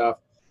kind of stuff,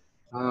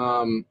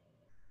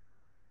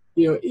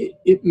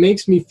 it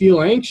makes me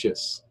feel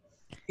anxious.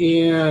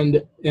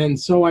 And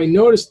so I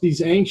noticed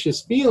these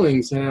anxious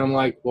feelings, and I'm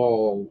like,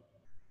 well,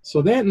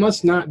 so that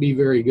must not be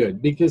very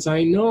good, because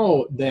I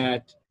know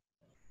that,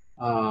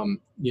 that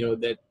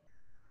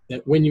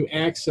when you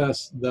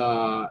access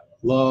the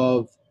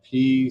love,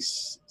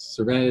 peace,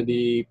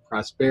 serenity,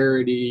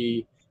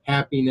 prosperity,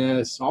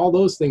 happiness, all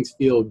those things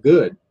feel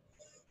good.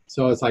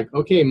 So it's like,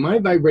 okay, my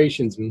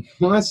vibrations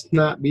must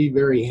not be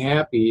very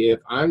happy if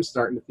I'm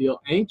starting to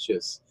feel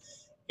anxious.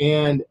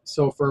 And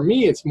so for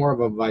me, it's more of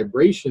a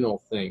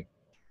vibrational thing.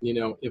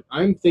 If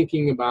I'm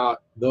thinking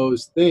about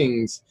those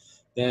things,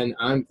 then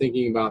I'm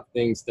thinking about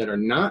things that are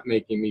not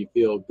making me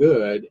feel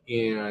good,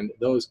 and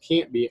those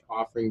can't be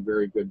offering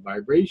very good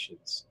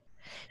vibrations.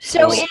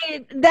 So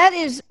that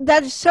is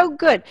so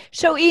good.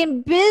 So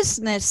in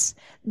business,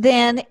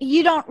 then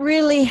you don't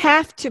really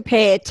have to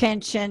pay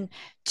attention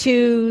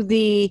to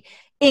the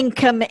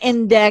income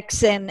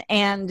index and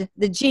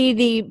the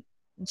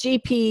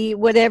GP,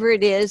 whatever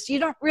it is. You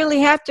don't really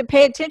have to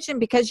pay attention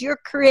because you're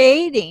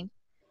creating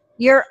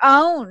your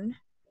own,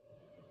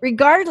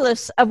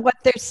 regardless of what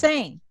they're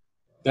saying.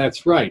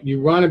 That's right.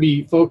 You want to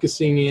be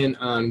focusing in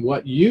on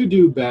what you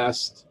do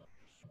best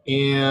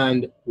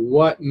and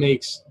what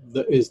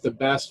is the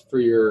best for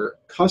your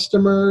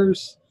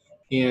customers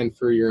and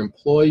for your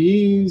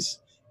employees,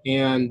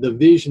 and the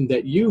vision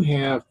that you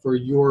have for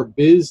your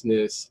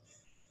business,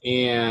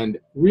 and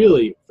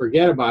really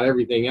forget about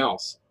everything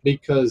else,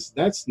 because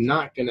that's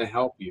not going to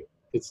help you.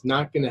 It's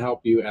not going to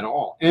help you at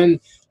all. And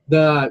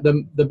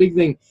the big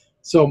thing,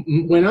 so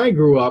when I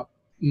grew up,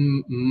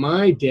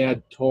 my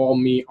dad told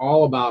me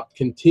all about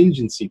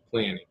contingency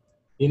planning.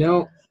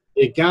 You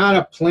got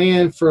to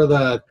plan for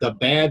the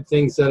bad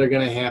things that are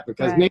going to happen,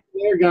 because maybe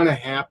they're going to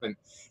happen.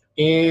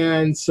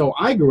 And so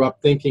I grew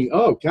up thinking,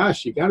 oh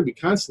gosh, you got to be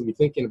constantly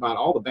thinking about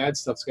all the bad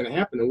stuff's going to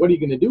happen, and what are you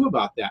going to do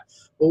about that?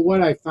 Well,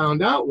 what I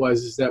found out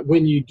is that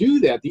when you do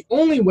that, the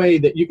only way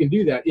that you can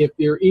do that, if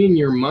you're in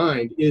your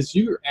mind, is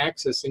you're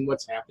accessing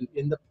what's happened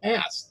in the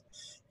past.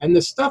 And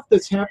the stuff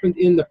that's happened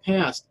in the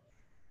past,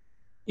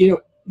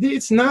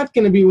 it's not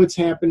going to be what's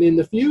happened in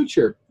the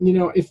future.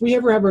 If we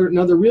ever have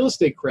another real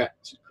estate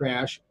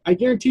crash, I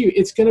guarantee you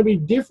it's going to be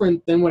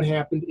different than what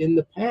happened in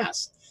the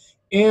past.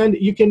 And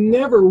you can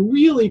never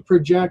really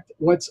project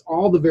what's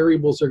all the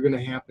variables are going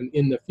to happen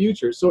in the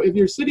future. So if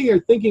you're sitting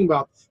here thinking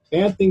about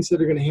bad things that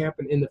are going to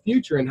happen in the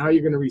future and how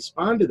you're going to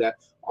respond to that,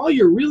 all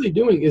you're really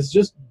doing is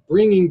just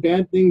bringing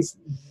bad things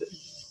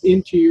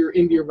into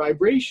your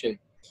vibration.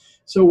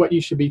 So what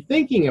you should be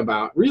thinking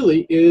about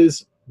really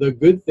is the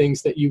good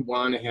things that you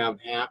want to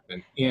have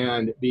happen,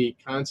 and be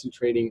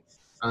concentrating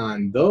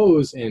on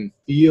those and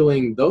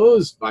feeling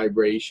those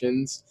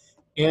vibrations.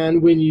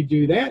 And when you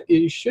do that,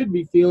 you should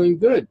be feeling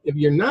good. If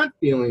you're not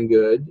feeling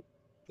good,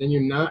 then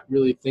you're not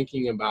really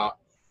thinking about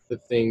the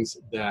things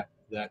that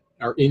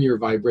are in your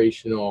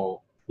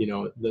vibrational,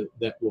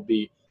 that will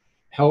be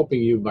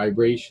helping you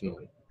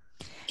vibrationally.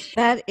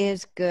 That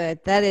is good.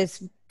 That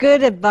is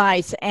good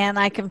advice, and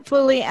I can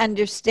fully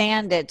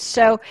understand it.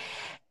 So,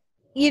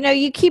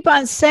 you keep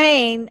on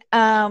saying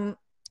that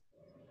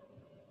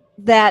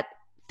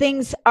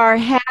things are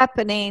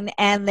happening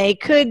and they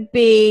could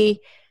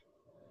be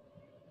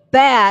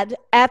bad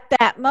at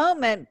that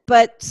moment,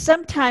 but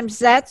sometimes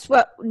that's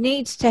what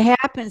needs to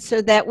happen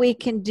so that we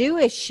can do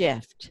a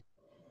shift.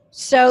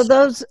 So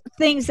those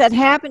things that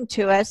happen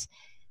to us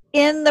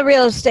in the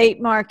real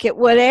estate market,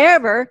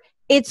 whatever,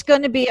 it's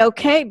going to be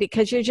okay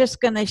because you're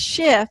just going to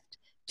shift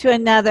to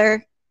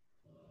another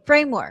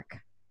framework.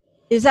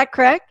 Is that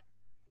correct?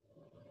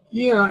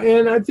 Yeah,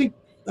 and I think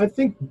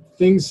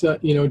things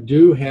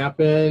do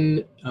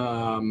happen.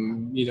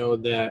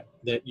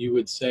 That you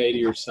would say to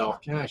yourself,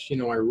 "Gosh, I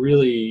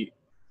really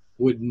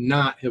would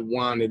not have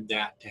wanted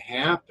that to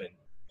happen."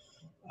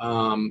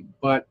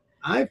 But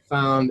I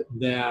found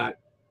that,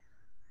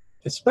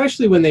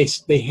 especially when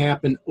they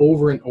happen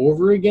over and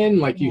over again,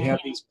 like you have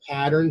these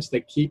patterns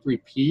that keep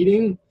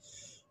repeating.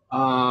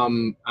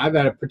 I've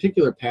had a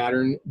particular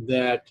pattern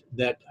that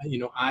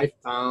I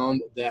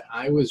found that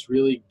I was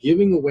really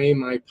giving away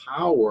my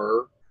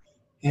power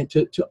and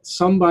to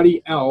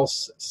somebody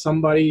else,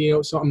 somebody,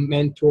 some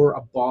mentor,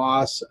 a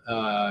boss,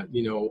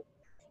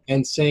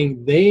 and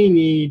saying they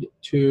need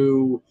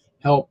to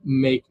help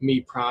make me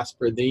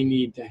prosper. They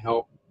need to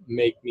help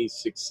make me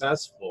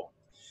successful.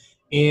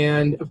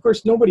 And of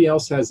course, nobody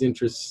else has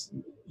interest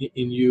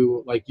in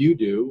you like you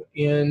do,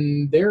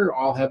 and they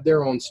all have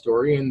their own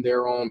story and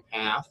their own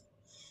path.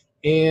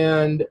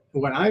 And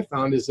what I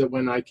found is that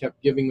when I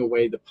kept giving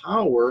away the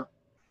power,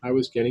 I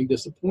was getting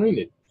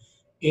disappointed.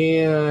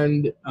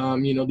 And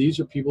these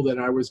are people that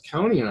I was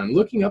counting on,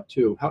 looking up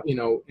to,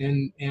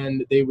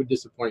 and they would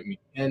disappoint me.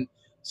 And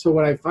so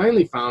what I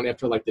finally found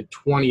after like the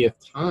 20th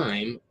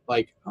time,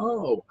 like,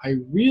 oh, I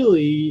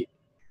really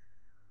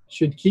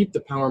should keep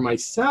the power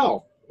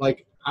myself.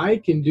 Like, I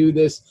can do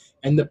this,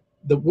 and the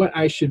what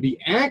I should be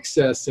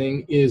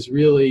accessing is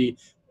really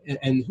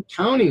and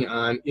counting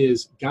on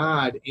is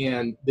God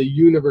and the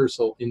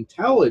universal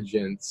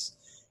intelligence.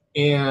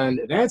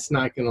 And that's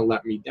not going to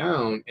let me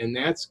down, and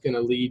that's going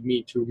to lead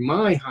me to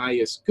my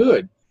highest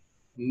good,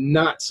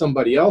 not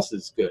somebody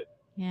else's good.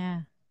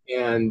 Yeah.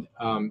 And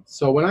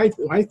so when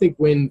I think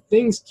when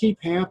things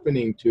keep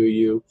happening to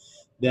you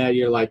that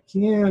you're like,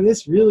 yeah,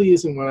 this really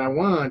isn't what I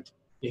want,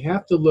 you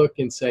have to look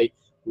and say,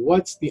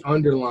 what's the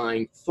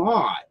underlying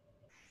thought?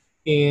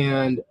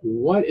 And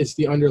what is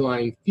the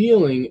underlying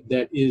feeling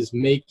that is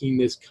making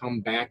this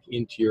come back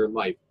into your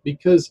life?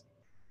 Because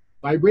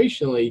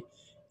vibrationally,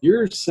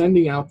 you're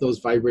sending out those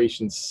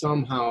vibrations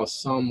somehow,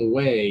 some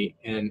way,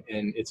 and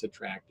it's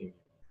attracting you.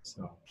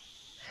 So,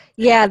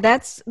 yeah,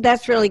 that's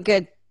really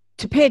good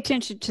to pay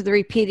attention to the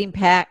repeating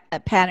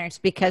patterns,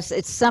 because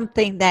it's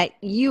something that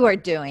you are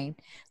doing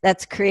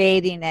that's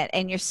creating it,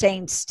 and you're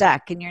staying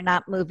stuck and you're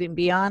not moving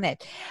beyond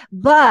it.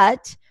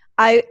 But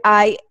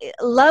I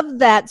love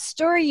that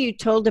story you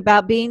told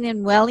about being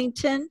in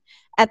Wellington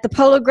at the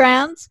Polo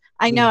Grounds.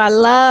 I know, I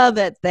love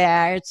it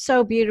there. It's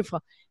so beautiful.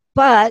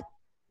 But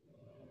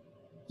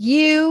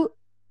you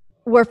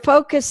were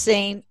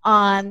focusing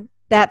on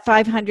that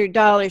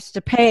 $500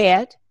 to pay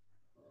it,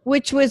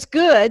 which was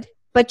good,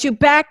 but you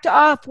backed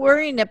off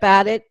worrying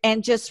about it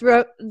and just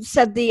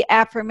said the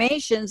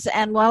affirmations,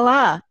 and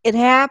voila, it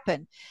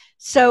happened.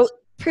 So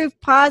proof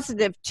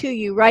positive to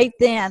you right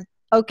then.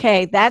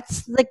 Okay,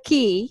 that's the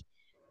key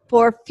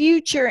for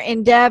future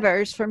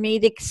endeavors for me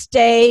to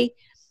stay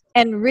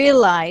and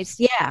realize,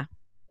 yeah,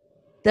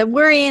 the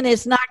worrying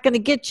is not going to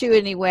get you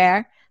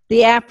anywhere.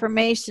 The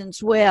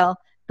affirmations will.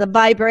 The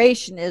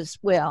vibration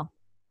will.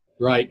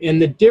 Right.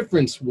 And the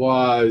difference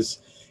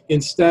was,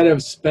 instead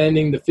of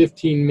spending the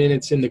 15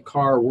 minutes in the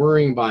car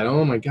worrying about,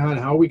 oh my God,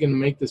 how are we going to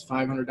make this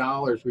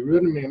 $500? We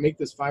really going to make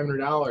this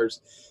 $500.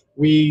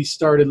 We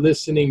started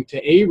listening to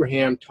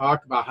Abraham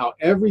talk about how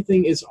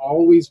everything is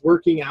always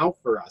working out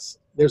for us.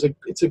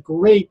 It's a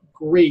great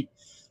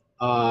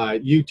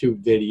YouTube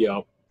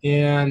video.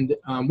 And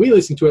we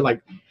listened to it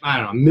like, I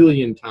don't know, 1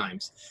 million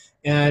times.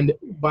 And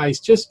by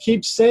just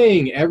keep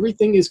saying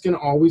everything is going to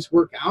always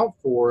work out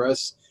for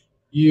us,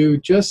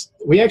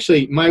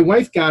 my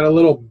wife got a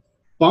little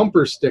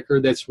bumper sticker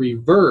that's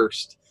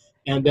reversed.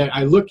 And then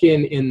I look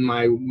in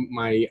my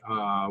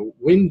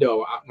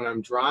window when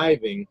I'm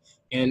driving,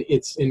 and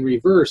it's in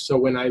reverse. So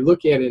when I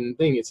look at it in the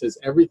thing, it says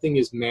everything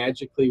is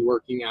magically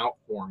working out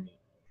for me.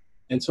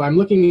 And so I'm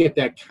looking at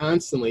that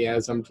constantly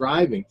as I'm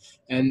driving.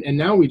 And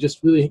now we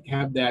just really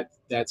have that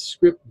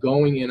script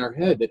going in our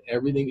head that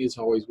everything is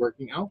always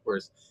working out for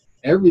us.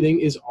 Everything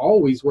is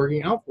always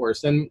working out for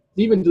us. And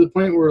even to the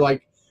point where,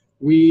 like,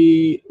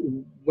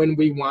 when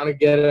we want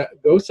to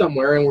go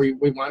somewhere and we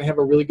want to have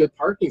a really good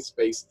parking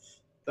space,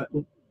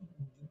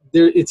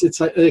 it's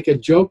like a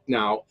joke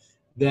now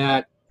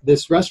that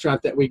this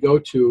restaurant that we go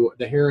to,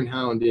 the Hare and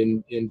Hound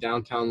in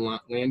downtown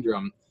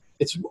Landrum,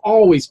 it's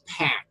always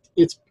packed.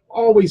 It's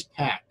always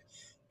packed.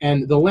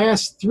 And the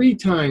last 3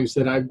 times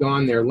that I've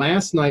gone there,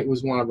 last night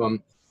was one of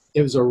them.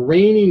 It was a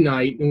rainy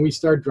night, and we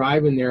start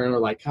driving there, and we're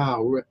like,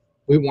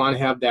 we want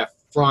to have that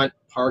front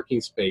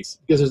parking space,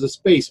 because there's a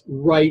space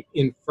right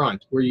in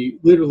front where you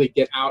literally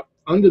get out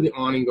under the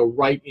awning, go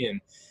right in.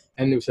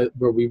 And it was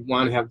where we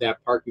want to have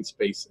that parking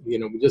space. We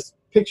just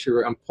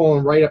picture, I'm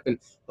pulling right up. And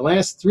the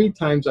last 3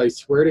 times, I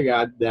swear to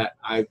God, that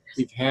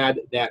we've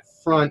had that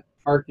front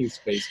parking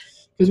space.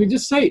 Because we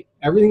just say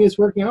everything is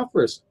working out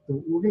for us.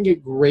 We're going to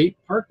get great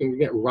parking. We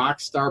get rock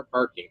star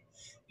parking.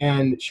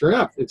 And sure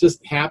enough, it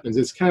just happens.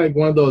 It's kind of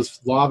one of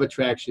those law of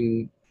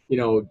attraction,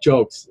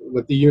 jokes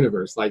with the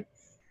universe, like,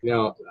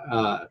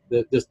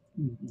 just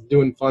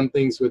doing fun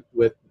things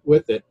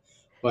with it.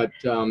 But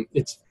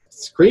it's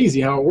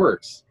crazy how it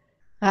works.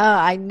 Oh,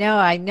 I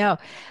know.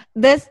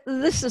 This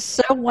is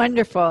so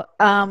wonderful.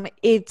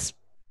 It's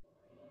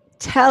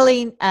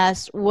telling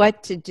us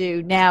what to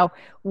do. Now,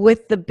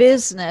 with the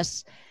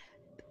business,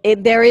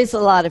 there is a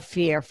lot of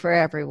fear for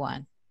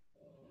everyone,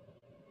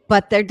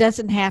 but there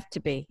doesn't have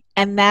to be.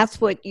 And that's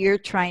what you're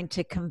trying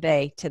to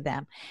convey to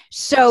them.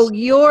 So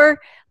your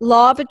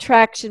Law of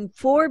Attraction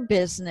for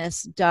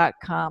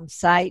Business.com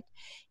site,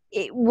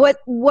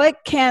 what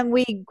can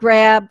we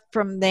grab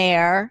from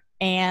there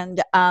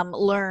and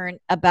learn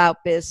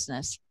about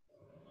business?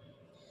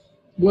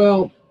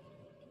 Well,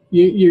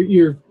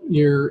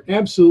 you're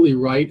absolutely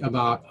right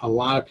about a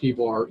lot of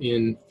people are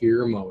in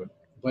fear mode.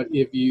 But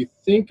if you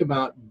think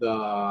about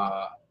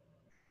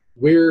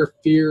where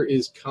fear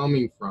is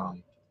coming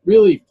from,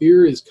 really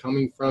fear is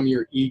coming from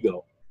your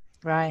ego.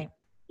 Right.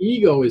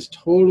 Ego is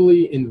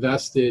totally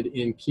invested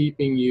in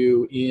keeping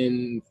you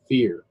in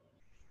fear.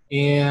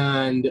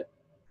 And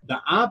the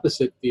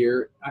opposite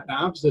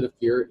of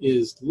fear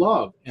is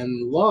love.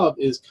 And love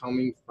is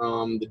coming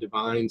from the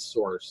divine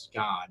source,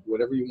 God,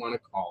 whatever you want to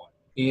call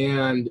it.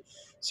 And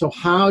so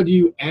how do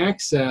you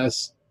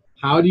access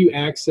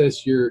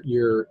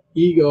your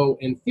ego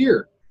and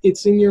fear?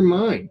 It's in your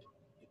mind.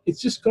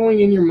 It's just going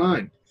in your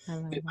mind.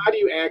 And how do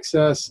you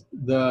access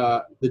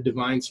the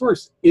divine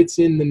source? It's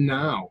in the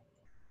now.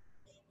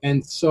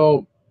 And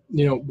so,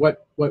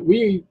 what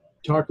we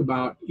talk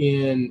about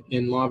in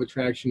Law of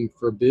Attraction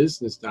for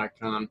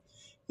Business.com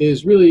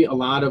is really a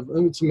lot of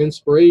some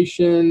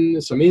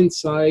inspiration, some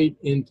insight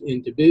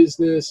into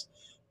business.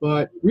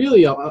 But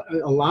really, a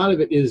lot of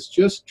it is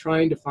just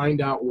trying to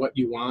find out what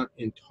you want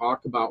and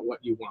talk about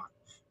what you want.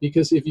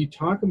 Because if you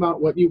talk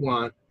about what you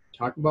want,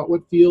 talk about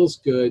what feels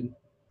good,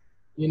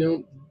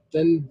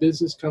 then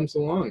business comes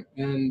along,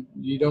 and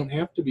you don't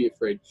have to be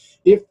afraid.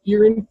 If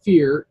you're in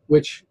fear,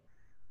 which,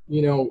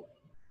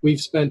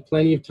 we've spent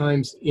plenty of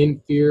times in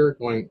fear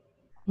going,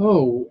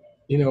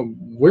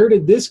 where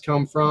did this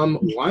come from?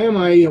 Why am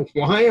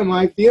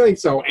I feeling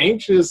so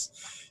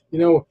anxious?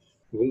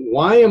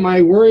 Why am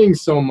I worrying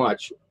so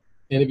much?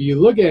 And if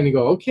you look at it and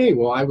go, okay,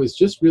 well, I was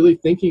just really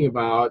thinking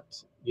about,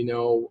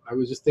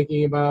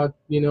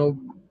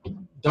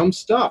 dumb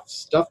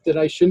stuff that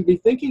I shouldn't be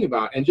thinking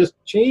about, and just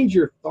change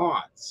your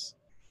thoughts.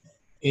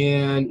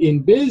 And in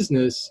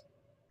business,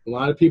 a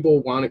lot of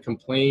people want to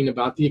complain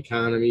about the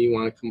economy,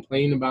 want to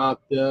complain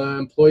about the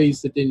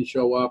employees that didn't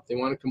show up. They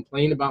want to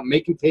complain about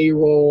making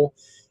payroll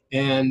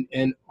and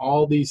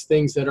all these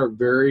things that are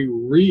very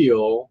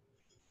real.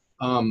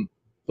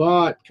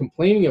 But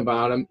complaining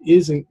about them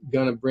isn't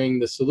going to bring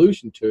the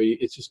solution to you.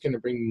 It's just going to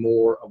bring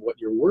more of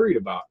what you're worried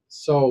about.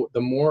 So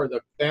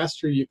the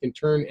faster you can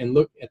turn and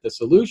look at the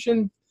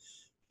solution,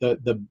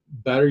 the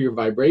better your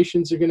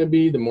vibrations are going to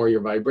be. The more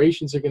your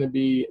vibrations are going to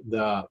be,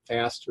 the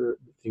faster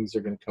things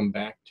are going to come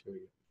back to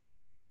you.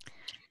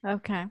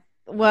 Okay.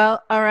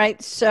 Well, all right.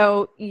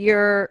 So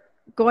you're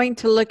going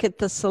to look at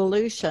the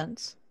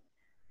solutions.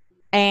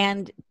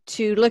 And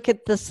to look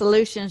at the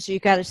solutions, you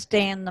got to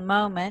stay in the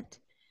moment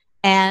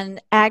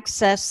and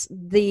access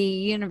the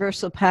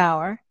universal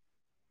power,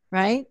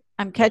 right?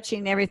 I'm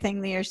catching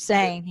everything that you're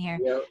saying here.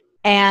 Yep.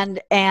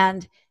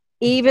 And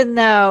even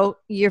though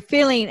you're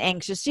feeling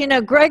anxious,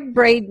 Greg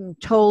Braden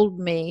told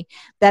me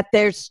that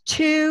there's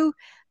 2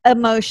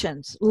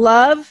 emotions,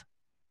 love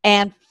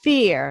and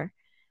fear.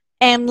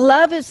 And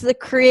love is the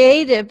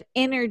creative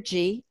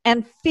energy,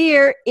 and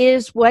fear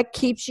is what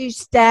keeps you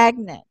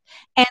stagnant.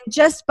 And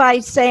just by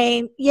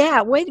saying,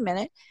 wait a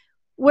minute,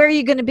 where are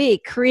you going to be,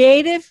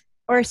 creative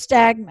or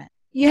stagnant?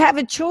 You have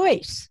a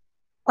choice,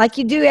 like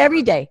you do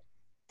every day.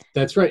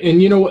 That's right.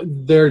 And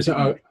there's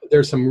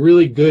there's some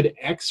really good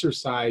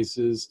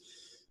exercises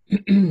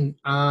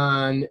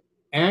on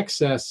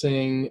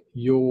accessing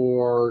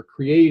your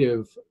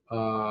creative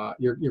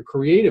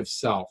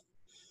self.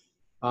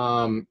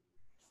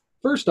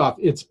 First off,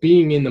 it's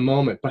being in the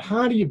moment. But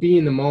how do you be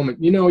in the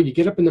moment? You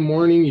get up in the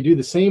morning, you do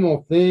the same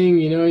old thing.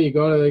 You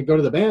go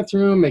to the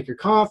bathroom, make your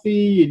coffee.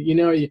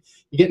 You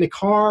get in the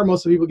car.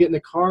 Most of the people get in the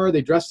car.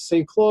 They dress the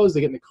same clothes.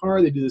 They get in the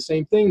car. They do the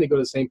same thing. They go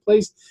to the same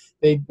place.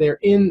 They're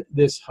in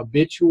this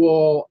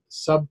habitual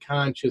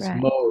subconscious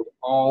mode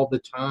all the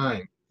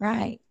time.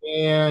 Right.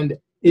 And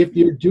if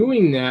you're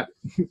doing that,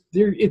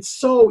 it's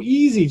so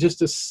easy just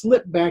to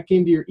slip back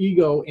into your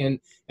ego and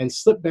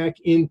slip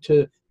back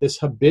into this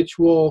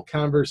habitual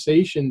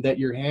conversation that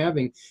you're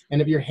having.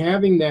 And if you're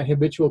having that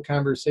habitual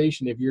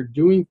conversation, if you're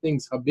doing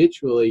things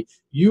habitually,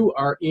 you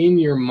are in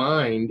your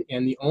mind.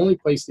 And the only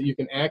thing that you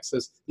can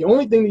access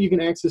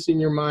in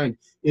your mind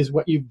is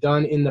what you've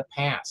done in the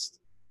past.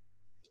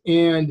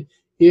 And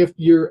if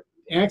you're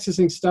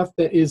accessing stuff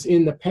that is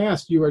in the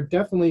past, you are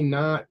definitely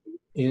not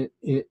in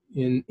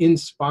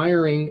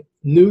inspiring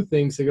new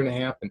things that are going to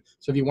happen.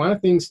 So if you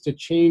want things to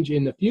change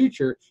in the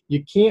future,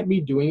 you can't be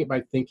doing it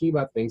by thinking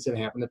about things that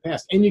happened in the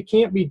past. And you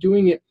can't be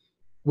doing it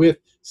with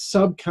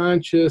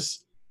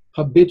subconscious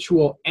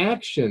habitual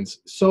actions.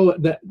 So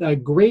the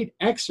great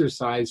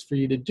exercise for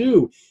you to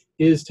do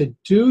is to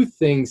do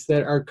things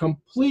that are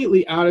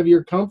completely out of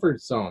your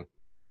comfort zone.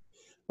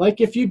 Like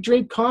if you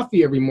drink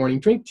coffee every morning,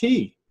 drink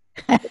tea.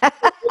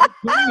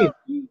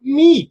 Eat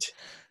meat.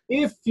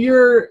 If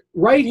you're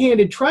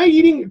right-handed,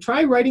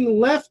 try writing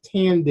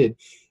left-handed.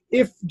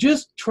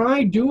 Just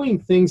try doing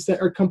things that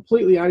are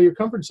completely out of your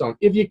comfort zone.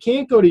 If you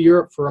can't go to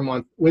Europe for a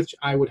month, which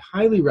I would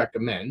highly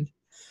recommend,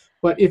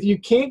 but if you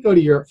can't go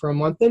to Europe for a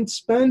month, then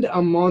spend a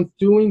month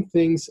doing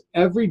things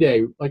every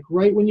day, like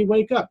right when you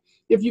wake up.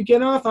 If you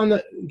got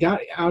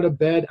out of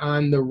bed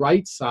on the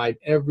right side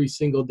every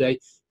single day,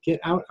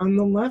 get out on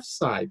the left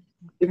side.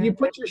 If you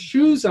put your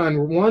shoes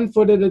on one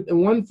foot,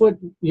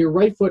 your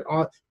right foot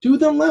off, do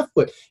the left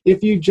foot.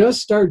 If you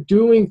just start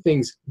doing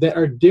things that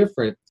are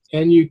different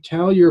and you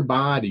tell your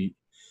body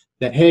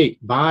that, hey,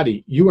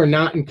 body, you are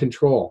not in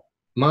control.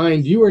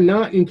 Mind, you are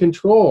not in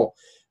control.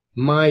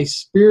 My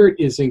spirit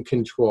is in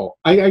control.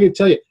 I can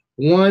tell you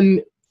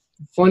one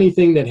funny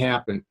thing that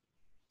happened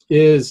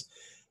is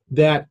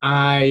that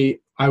I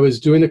was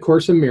doing the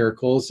Course in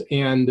Miracles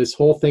and this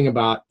whole thing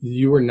about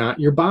you are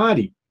not your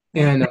body.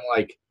 And I'm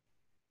like,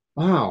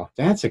 wow,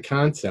 that's a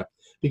concept.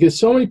 Because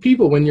so many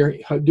people, when you're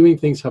doing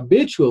things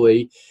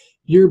habitually,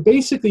 your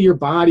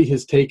body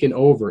has taken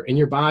over and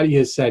your body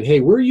has said, hey,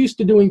 we're used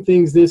to doing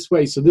things this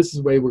way, so this is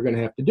the way we're going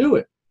to have to do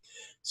it.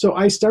 So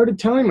I started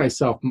telling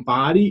myself,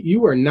 body,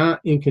 you are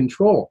not in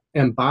control.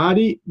 And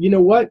body, you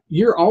know what?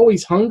 You're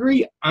always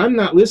hungry. I'm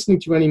not listening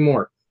to you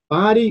anymore.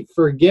 Body,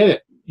 forget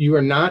it. You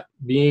are not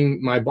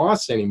being my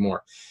boss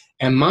anymore.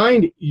 And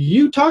mind,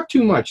 you talk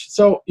too much.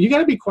 So you got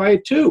to be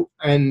quiet too.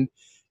 And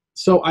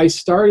so I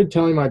started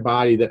telling my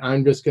body that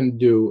I'm just going to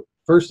do,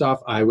 first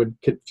off, I would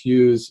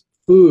confuse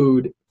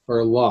food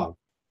for love.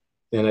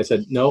 And I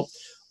said, nope,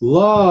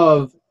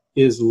 love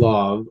is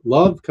love.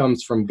 Love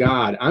comes from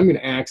God. I'm going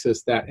to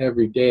access that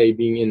every day,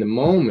 being in the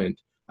moment.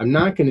 I'm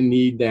not going to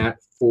need that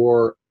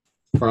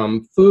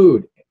from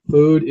food.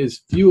 Food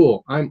is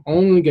fuel. I'm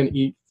only going to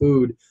eat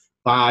food.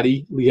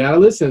 Body, you got to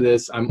listen to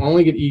this. I'm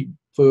only going to eat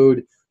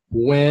food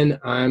when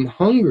I'm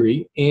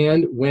hungry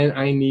and when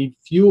I need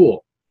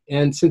fuel.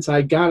 And since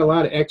I got a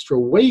lot of extra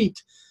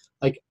weight,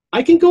 like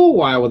I can go a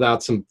while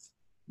without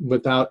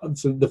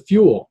the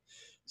fuel.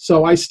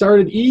 So I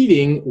started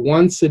eating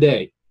once a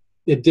day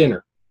at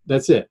dinner.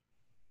 That's it.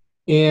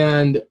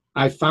 And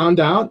I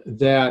found out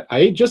that I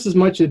ate just as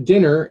much at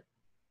dinner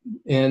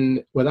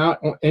and without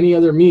any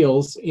other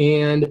meals.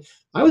 And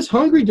I was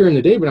hungry during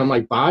the day, but I'm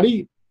like,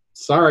 body,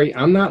 sorry,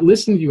 I'm not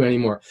listening to you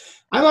anymore.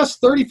 I lost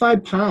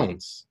 35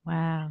 pounds.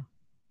 Wow.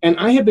 And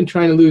I had been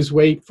trying to lose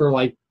weight for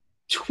like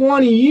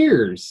 20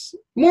 years,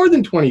 more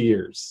than 20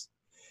 years.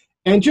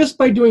 And just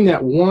by doing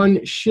that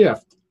one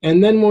shift.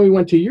 And then when we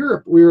went to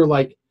Europe, we were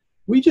like,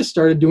 we just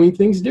started doing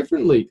things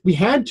differently. We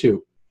had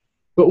to.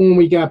 But when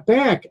we got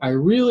back, I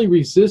really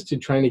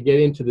resisted trying to get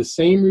into the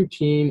same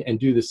routine and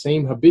do the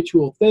same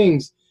habitual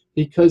things,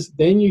 because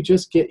then you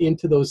just get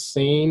into those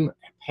same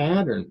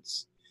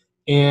patterns.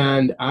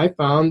 And I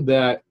found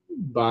that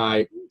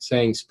by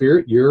saying,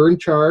 Spirit, you're in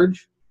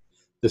charge.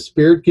 The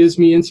Spirit gives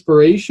me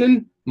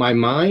inspiration. My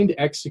mind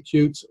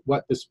executes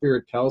what the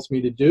Spirit tells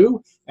me to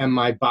do. And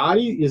my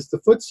body is the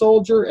foot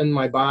soldier, and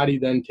my body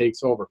then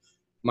takes over.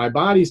 My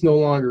body's no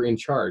longer in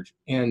charge.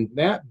 And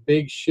that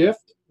big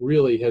shift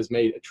really has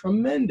made a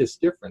tremendous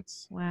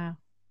difference. Wow.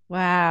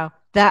 Wow.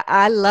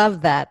 I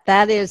love that.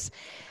 That is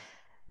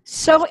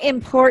so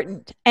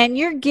important. And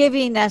you're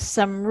giving us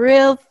some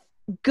real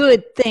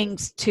good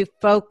things to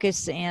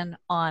focus in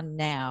on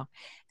now.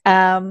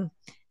 And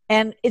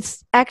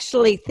it's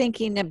actually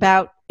thinking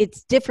about,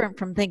 it's different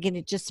from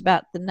thinking just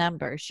about the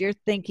numbers. You're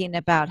thinking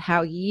about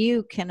how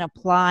you can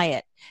apply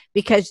it,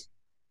 because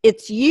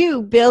it's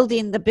you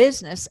building the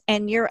business,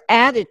 and your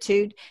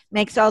attitude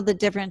makes all the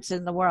difference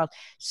in the world.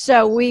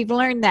 So we've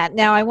learned that.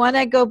 Now I want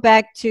to go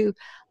back to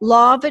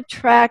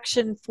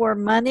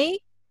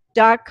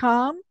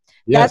lawofattractionformoney.com.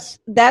 Yes.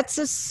 That's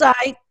a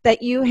site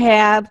that you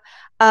have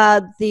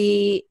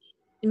the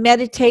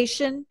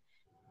meditation,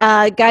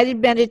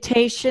 guided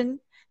meditation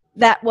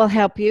that will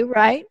help you,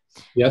 right?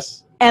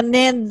 Yes. And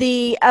then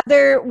the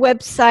other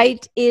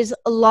website is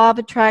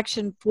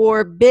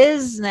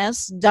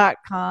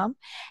lawofattractionforbusiness.com.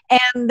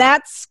 And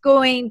that's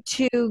going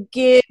to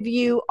give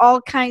you all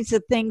kinds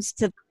of things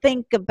to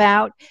think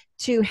about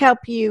to help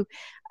you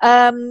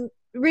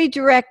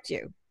redirect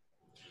you.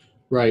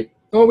 Right.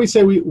 What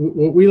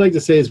we like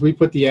to say is we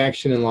put the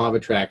action in law of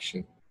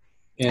attraction.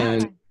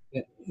 And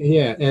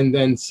yeah, and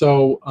then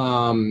so,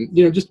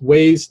 just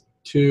ways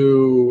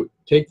to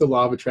take the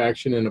law of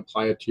attraction and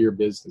apply it to your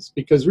business.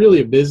 Because really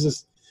your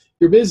business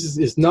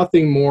is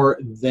nothing more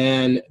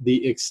than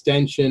the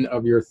extension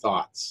of your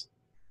thoughts,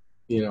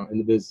 in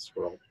the business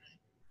world.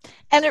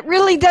 And it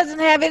really doesn't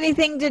have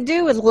anything to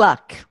do with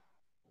luck.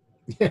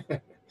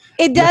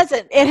 It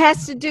doesn't. It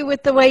has to do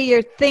with the way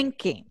you're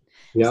thinking.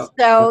 Yeah.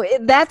 So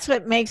that's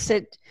what makes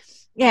it,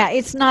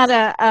 it's not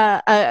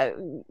a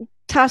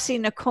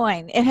tossing a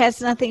coin. It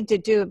has nothing to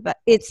do with,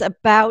 it's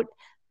about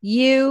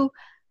you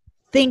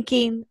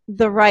thinking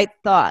the right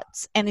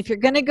thoughts. And if you're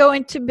going to go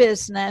into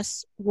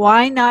business,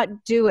 why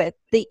not do it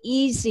the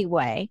easy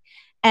way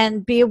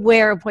and be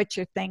aware of what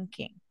you're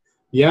thinking?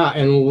 Yeah,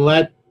 and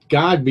let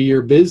God be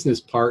your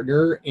business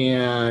partner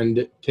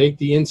and take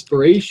the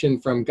inspiration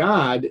from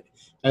God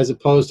as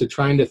opposed to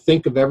trying to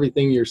think of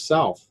everything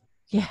yourself.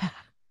 Yeah.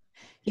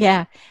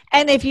 Yeah.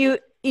 And if you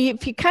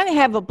kind of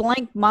have a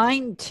blank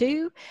mind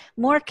too,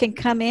 more can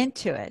come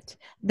into it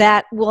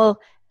that will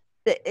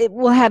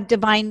have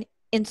divine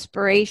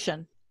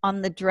inspiration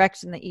on the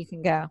direction that you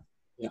can go.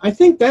 Yeah, I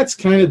think that's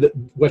kind of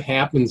what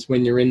happens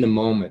when you're in the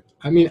moment.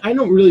 I mean, I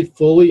don't really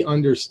fully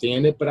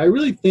understand it, but I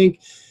really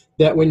think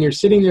that when you're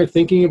sitting there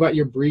thinking about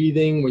your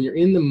breathing, when you're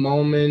in the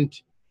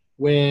moment,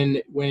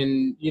 when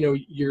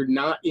you're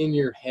not in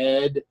your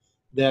head,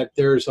 that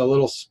there's a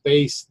little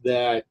space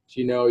that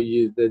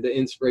the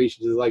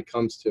inspiration just like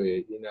comes to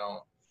you.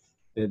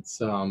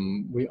 It's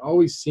we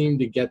always seem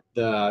to get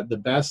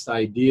the best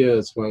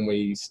ideas when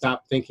we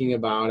stop thinking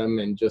about them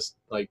and just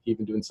like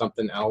even doing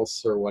something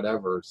else or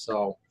whatever.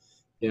 So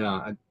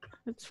yeah,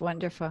 it's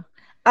wonderful.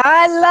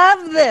 I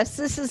love this.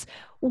 This is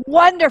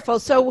wonderful.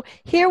 So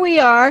here we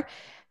are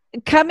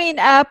coming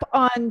up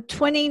on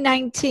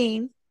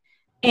 2019,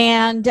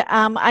 and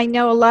I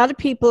know a lot of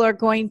people are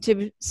going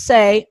to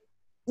say,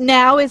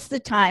 now is the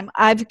time.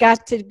 I've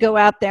got to go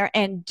out there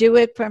and do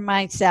it for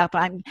myself.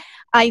 I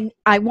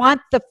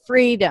want the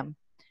freedom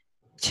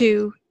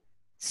to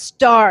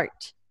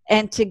start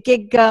and to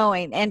get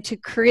going and to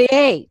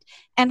create.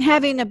 And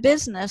having a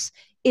business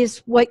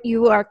is what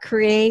you are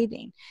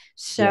creating.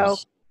 So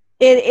yes.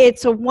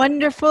 It's a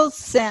wonderful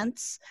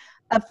sense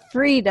of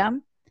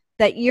freedom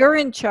that you're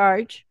in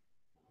charge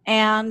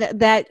and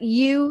that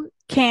you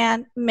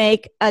can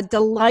make a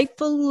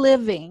delightful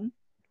living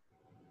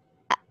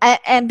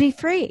and be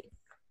free.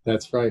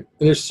 That's right.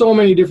 And there's so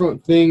many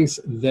different things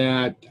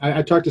that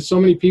I talked to so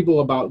many people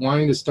about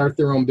wanting to start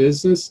their own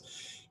business.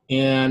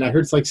 And I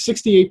heard it's like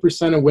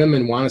 68% of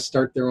women want to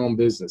start their own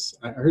business.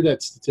 I heard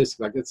that statistic.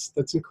 Like that's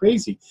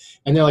crazy.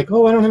 And they're like,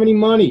 oh, I don't have any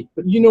money.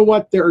 But you know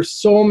what? There are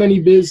so many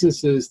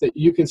businesses that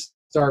you can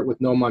start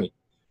with no money.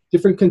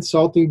 Different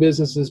consulting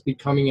businesses,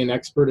 becoming an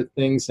expert at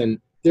things.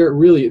 And there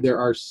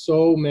are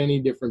so many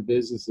different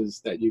businesses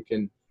that you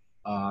can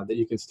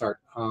start.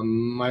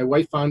 My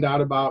wife found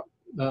out about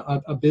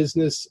a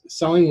business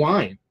selling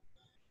wine,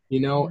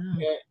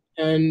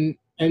 and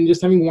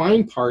just having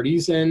wine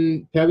parties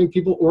and having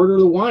people order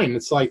the wine.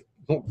 It's like,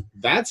 well,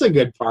 that's a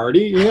good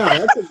party. Yeah,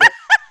 that's a good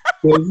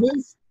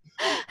business.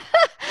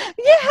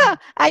 Yeah,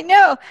 I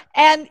know.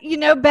 And,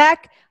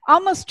 back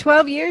almost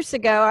 12 years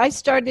ago, I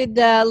started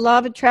Law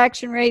of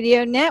Attraction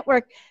Radio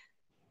Network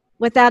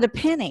without a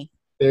penny.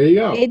 There you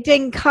go. It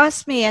didn't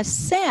cost me a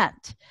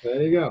cent.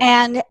 There you go.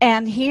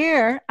 And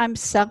here I'm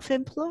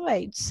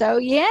self-employed. So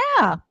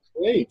yeah,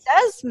 great. It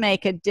does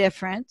make a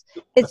difference.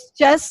 It's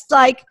just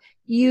like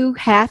you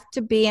have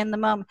to be in the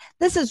moment.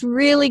 This is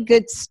really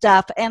good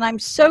stuff. And I'm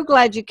so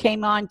glad you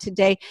came on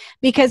today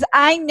because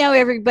I know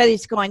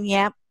everybody's going,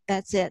 yeah,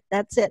 that's it.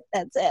 I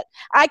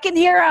can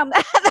hear them.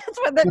 That's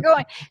what they're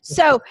going.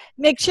 So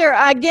make sure,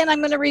 again, I'm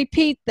going to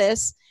repeat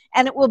this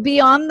and it will be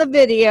on the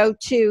video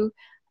too.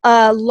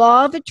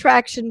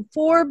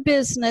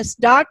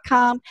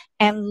 lawofattractionforbusiness.com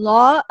and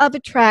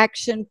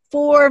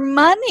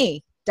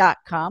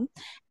lawofattractionformoney.com,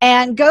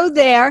 and go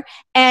there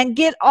and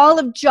get all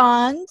of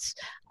John's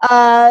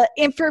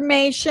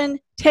information.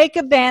 Take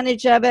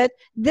advantage of it.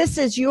 This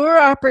is your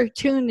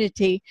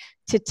opportunity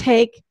to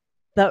take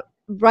the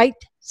right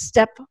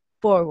step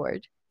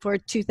forward for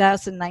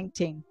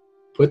 2019.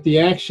 Put the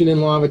action in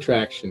law of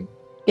attraction.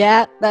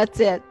 Yeah, that's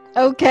it.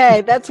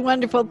 Okay, that's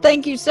wonderful.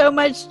 Thank you so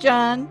much,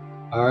 John.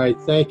 All right.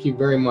 Thank you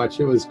very much.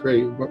 It was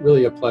great.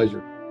 Really a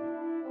pleasure.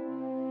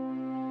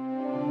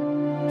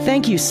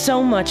 Thank you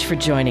so much for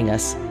joining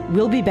us.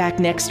 We'll be back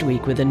next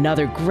week with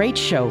another great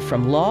show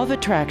from Law of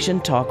Attraction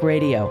Talk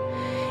Radio.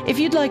 If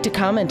you'd like to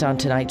comment on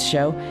tonight's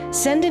show,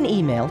 send an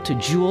email to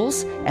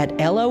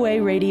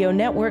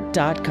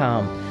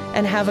jules@loaradionetwork.com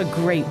and have a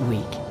great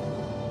week.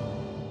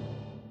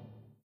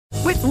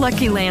 With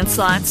Lucky Land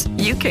Slots,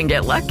 you can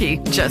get lucky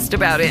just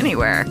about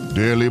anywhere.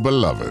 Dearly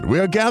beloved, we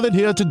are gathered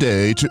here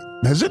today to...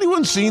 Has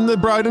anyone seen the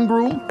bride and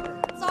groom?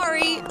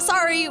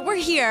 Sorry, we're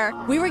here.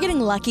 We were getting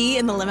lucky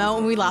in the limo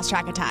and we lost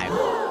track of time.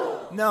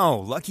 No,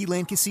 Lucky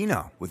Land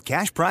Casino, with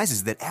cash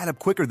prizes that add up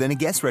quicker than a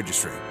guest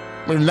registry.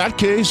 In that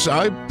case,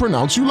 I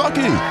pronounce you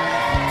lucky.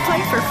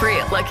 Play for free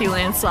at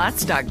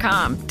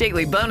LuckyLandSlots.com.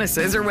 Daily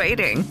bonuses are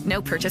waiting.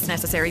 No purchase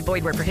necessary.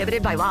 Void where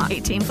prohibited by law.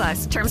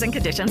 18+. Terms and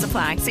conditions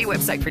apply. See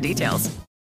website for details.